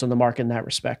influence on the market in that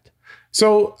respect.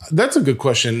 So that's a good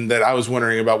question that I was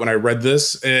wondering about when I read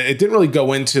this. It didn't really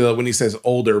go into when he says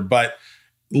older, but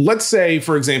let's say,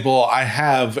 for example, I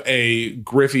have a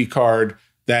Griffey card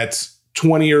that's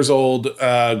 20 years old,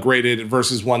 graded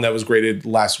versus one that was graded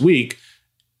last week.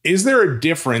 Is there a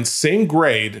difference, same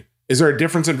grade? Is there a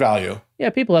difference in value?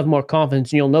 Yeah, people have more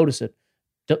confidence and you'll notice it.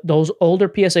 Those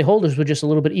older PSA holders were just a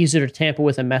little bit easier to tamper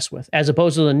with and mess with, as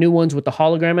opposed to the new ones with the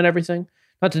hologram and everything.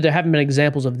 Not that there haven't been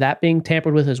examples of that being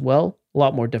tampered with as well. A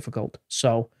lot more difficult.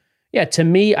 So, yeah, to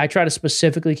me, I try to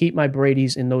specifically keep my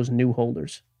Brady's in those new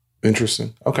holders.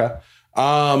 Interesting. Okay.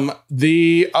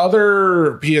 The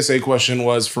other PSA question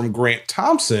was from Grant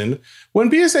Thompson.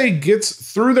 When PSA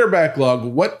gets through their backlog,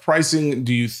 what pricing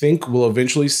do you think we'll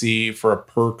eventually see for a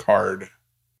per card?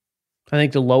 I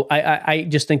think I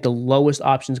just think the lowest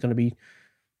option is going to be,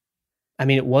 I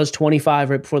mean, it was 25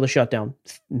 right before the shutdown,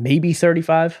 maybe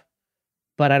 35,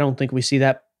 but I don't think we see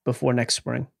that before next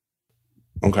spring.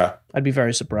 Okay. I'd be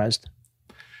very surprised.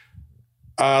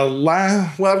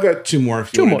 I've got two more.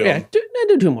 Two more. Yeah,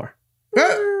 do two more.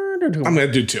 I'm going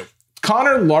to do two.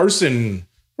 Connor Larson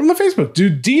from the Facebook. Do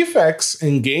defects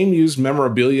in game-used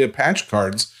memorabilia patch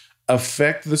cards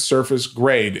affect the surface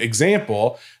grade?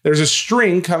 Example, there's a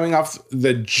string coming off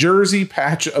the jersey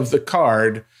patch of the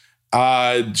card.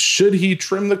 Should he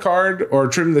trim the card or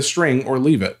trim the string or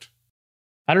leave it?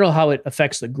 I don't know how it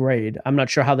affects the grade. I'm not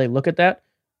sure how they look at that.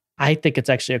 I think it's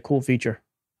actually a cool feature.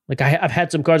 Like I've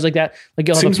had some cards like that. Like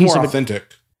you'll have Seems a piece more of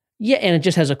authentic. Yeah, and it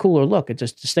just has a cooler look. It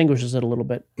just distinguishes it a little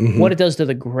bit. Mhm. What it does to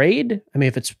the grade, I mean,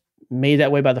 if it's made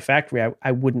that way by the factory,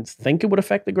 I wouldn't think it would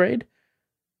affect the grade.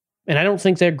 And I don't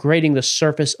think they're grading the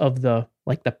surface of the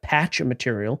patch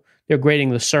material. They're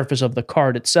grading the surface of the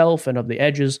card itself and of the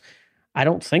edges. I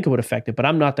don't think it would affect it, but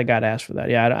I'm not the guy to ask for that.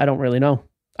 Yeah, I don't really know.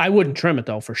 I wouldn't trim it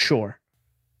though, for sure.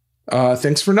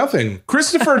 Thanks for nothing.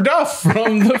 Christopher Duff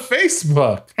from the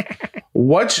Facebook.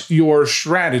 What's your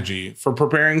strategy for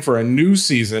preparing for a new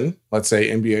season, let's say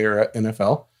NBA or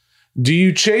NFL? Do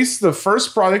you chase the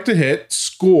first product to hit,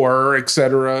 score,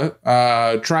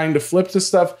 etc., trying to flip the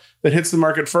stuff that hits the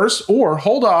market first, or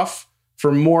hold off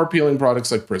for more appealing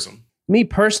products like Prism? Me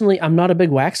personally, I'm not a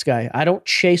big wax guy. I don't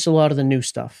chase a lot of the new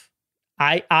stuff.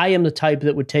 I am the type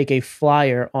that would take a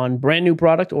flyer on brand new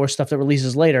product or stuff that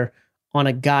releases later on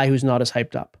a guy who's not as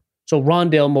hyped up. So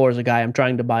Rondale Moore is a guy I'm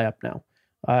trying to buy up now,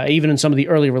 even in some of the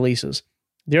early releases.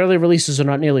 The early releases are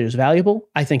not nearly as valuable.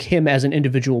 I think him as an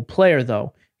individual player,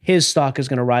 though, his stock is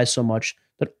going to rise so much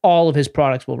that all of his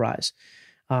products will rise.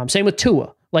 Same with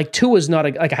Tua. Like Tua's not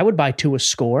I would buy Tua's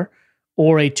score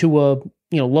or a Tua,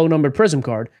 low numbered Prism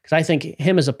card because I think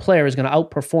him as a player is going to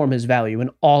outperform his value and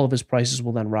all of his prices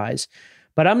will then rise.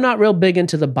 But I'm not real big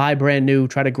into the buy brand new,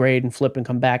 try to grade and flip and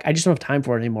come back. I just don't have time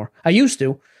for it anymore. I used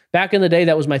to. Back in the day,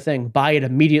 that was my thing. Buy it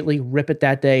immediately, rip it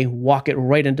that day, walk it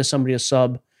right into somebody a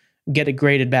sub, get it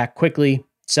graded back quickly,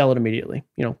 sell it immediately.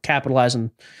 Capitalize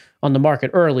on the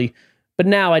market early. But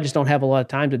now I just don't have a lot of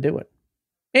time to do it.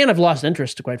 And I've lost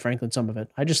interest, quite frankly, in some of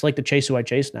it. I just like to chase who I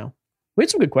chase now. We had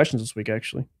some good questions this week,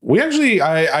 actually.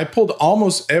 I pulled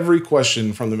almost every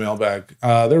question from the mailbag.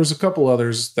 There was a couple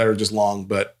others that are just long,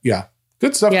 but yeah.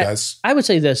 Good stuff, guys. I would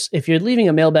say this. If you're leaving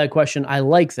a mailbag question, I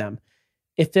like them.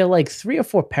 If they're like 3 or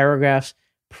 4 paragraphs,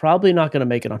 probably not going to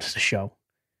make it onto the show.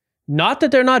 Not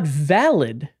that they're not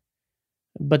valid,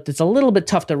 but it's a little bit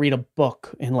tough to read a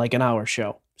book in like an hour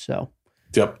show. So,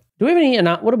 yep. Do we have any?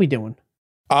 What are we doing?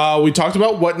 We talked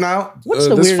about what now? What's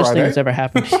the weirdest thing that's ever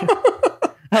happened to you?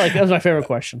 That was my favorite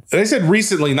question. They said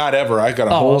recently, not ever. I got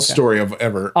a whole story of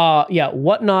ever.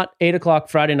 Whatnot, 8:00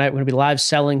 Friday night. We're going to be live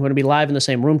selling. We're going to be live in the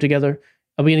same room together.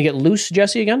 Are we going to get loose,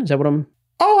 Jesse, again? Is that what I'm...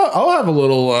 I'll have a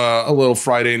little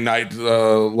Friday night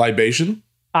libation.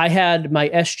 I had my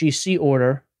SGC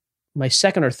order, my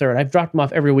second or third. I've dropped them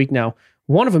off every week now.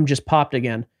 One of them just popped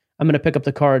again. I'm going to pick up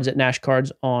the cards at Nash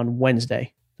Cards on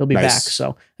Wednesday. They'll be back.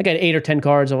 So I got 8 or 10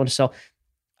 cards I want to sell.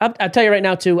 I'll tell you right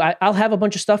now, too, I'll have a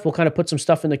bunch of stuff. We'll kind of put some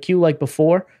stuff in the queue like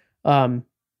before. We're kind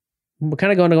of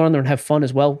going to go on there and have fun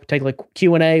as well. Take like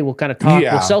Q&A. We'll kind of talk.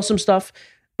 Yeah. We'll sell some stuff.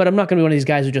 But I'm not going to be one of these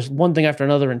guys who just one thing after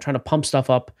another and trying to pump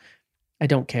stuff up. I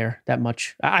don't care that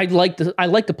much. I like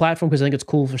the platform because I think it's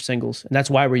cool for singles, and that's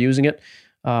why we're using it.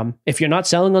 If you're not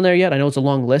selling on there yet, I know it's a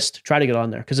long list. Try to get on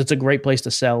there because it's a great place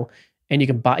to sell, and you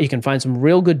can find some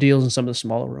real good deals in some of the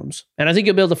smaller rooms. And I think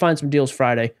you'll be able to find some deals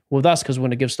Friday with us because we're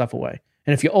going to give stuff away.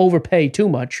 And if you overpay too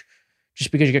much, just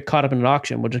because you get caught up in an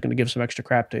auction, we're just going to give some extra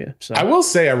crap to you. So I will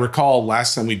say, I recall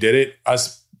last time we did it,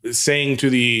 us saying to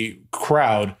the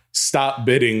crowd, stop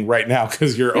bidding right now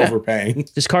because you're overpaying.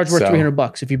 This card's worth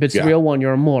 $300. If you bid 301,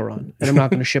 you're a moron, and I'm not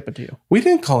going to ship it to you. We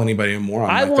didn't call anybody a moron.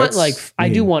 I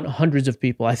do want hundreds of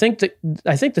people. I think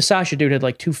the Sasha dude had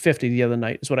like 250 the other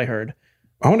night, is what I heard.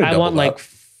 I want like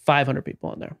 500 people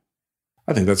on there.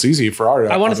 I think that's easy for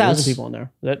our. I want 1,000 people on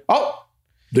there.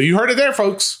 You heard it there,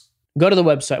 folks. Go to the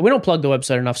website. We don't plug the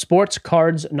website enough.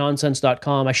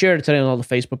 sportscardsnonsense.com. I shared it today on all the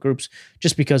Facebook groups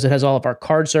just because it has all of our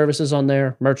card services on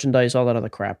there, merchandise, all that other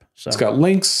crap. So it's got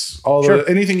links,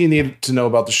 anything you need to know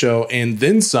about the show, and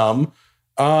then some.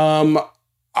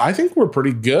 I think we're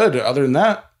pretty good. Other than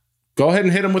that, go ahead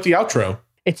and hit them with the outro.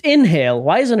 It's inhale.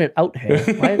 Why isn't it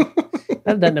outhale?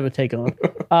 How did that never take on?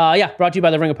 Brought to you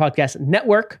by the Ringer Podcast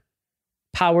Network,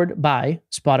 powered by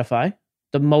Spotify,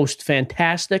 the most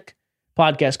fantastic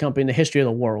podcast company in the history of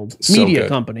the world. Media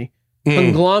company.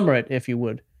 Conglomerate, if you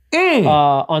would.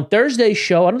 On Thursday's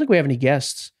show, I don't think we have any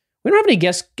guests. We don't have any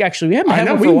guests, actually. We haven't had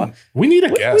one for a while. We need a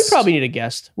guest. We probably need a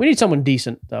guest. We need someone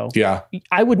decent, though. Yeah.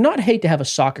 I would not hate to have a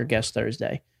soccer guest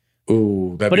Thursday.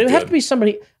 Ooh, but it would have to be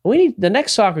somebody. We need the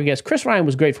next soccer guest. Chris Ryan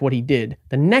was great for what he did.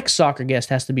 The next soccer guest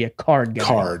has to be a card guy.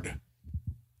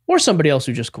 Or somebody else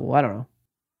who's just cool. I don't know.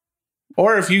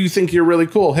 Or if you think you're really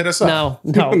cool, hit us up.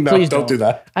 No, No, please don't do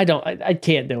that. I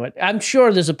can't do it. I'm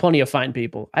sure there's plenty of fine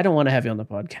people. I don't want to have you on the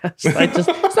podcast.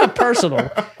 It's not personal.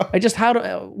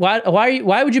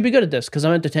 Why would you be good at this? Because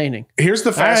I'm entertaining. Here's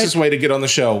the fastest way to get on the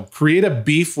show. Create a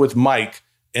beef with Mike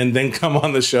and then come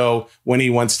on the show when he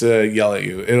wants to yell at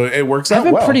you. It works out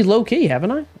well. I've been pretty low key,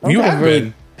 haven't I? You have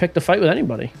been. Picked a fight with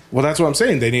anybody. Well, that's what I'm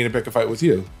saying. They need to pick a fight with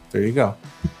you. There you go.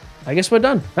 I guess we're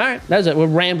done. All right, that's it. We're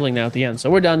rambling now at the end. So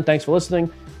we're done. Thanks for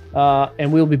listening.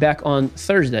 And we'll be back on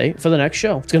Thursday for the next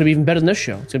show. It's going to be even better than this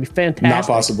show. It's going to be fantastic. Not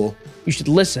possible. You should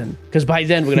listen, because by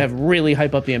then we're going to have really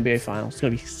hype up the NBA Finals. It's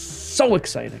going to be so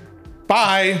exciting.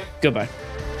 Bye. Goodbye.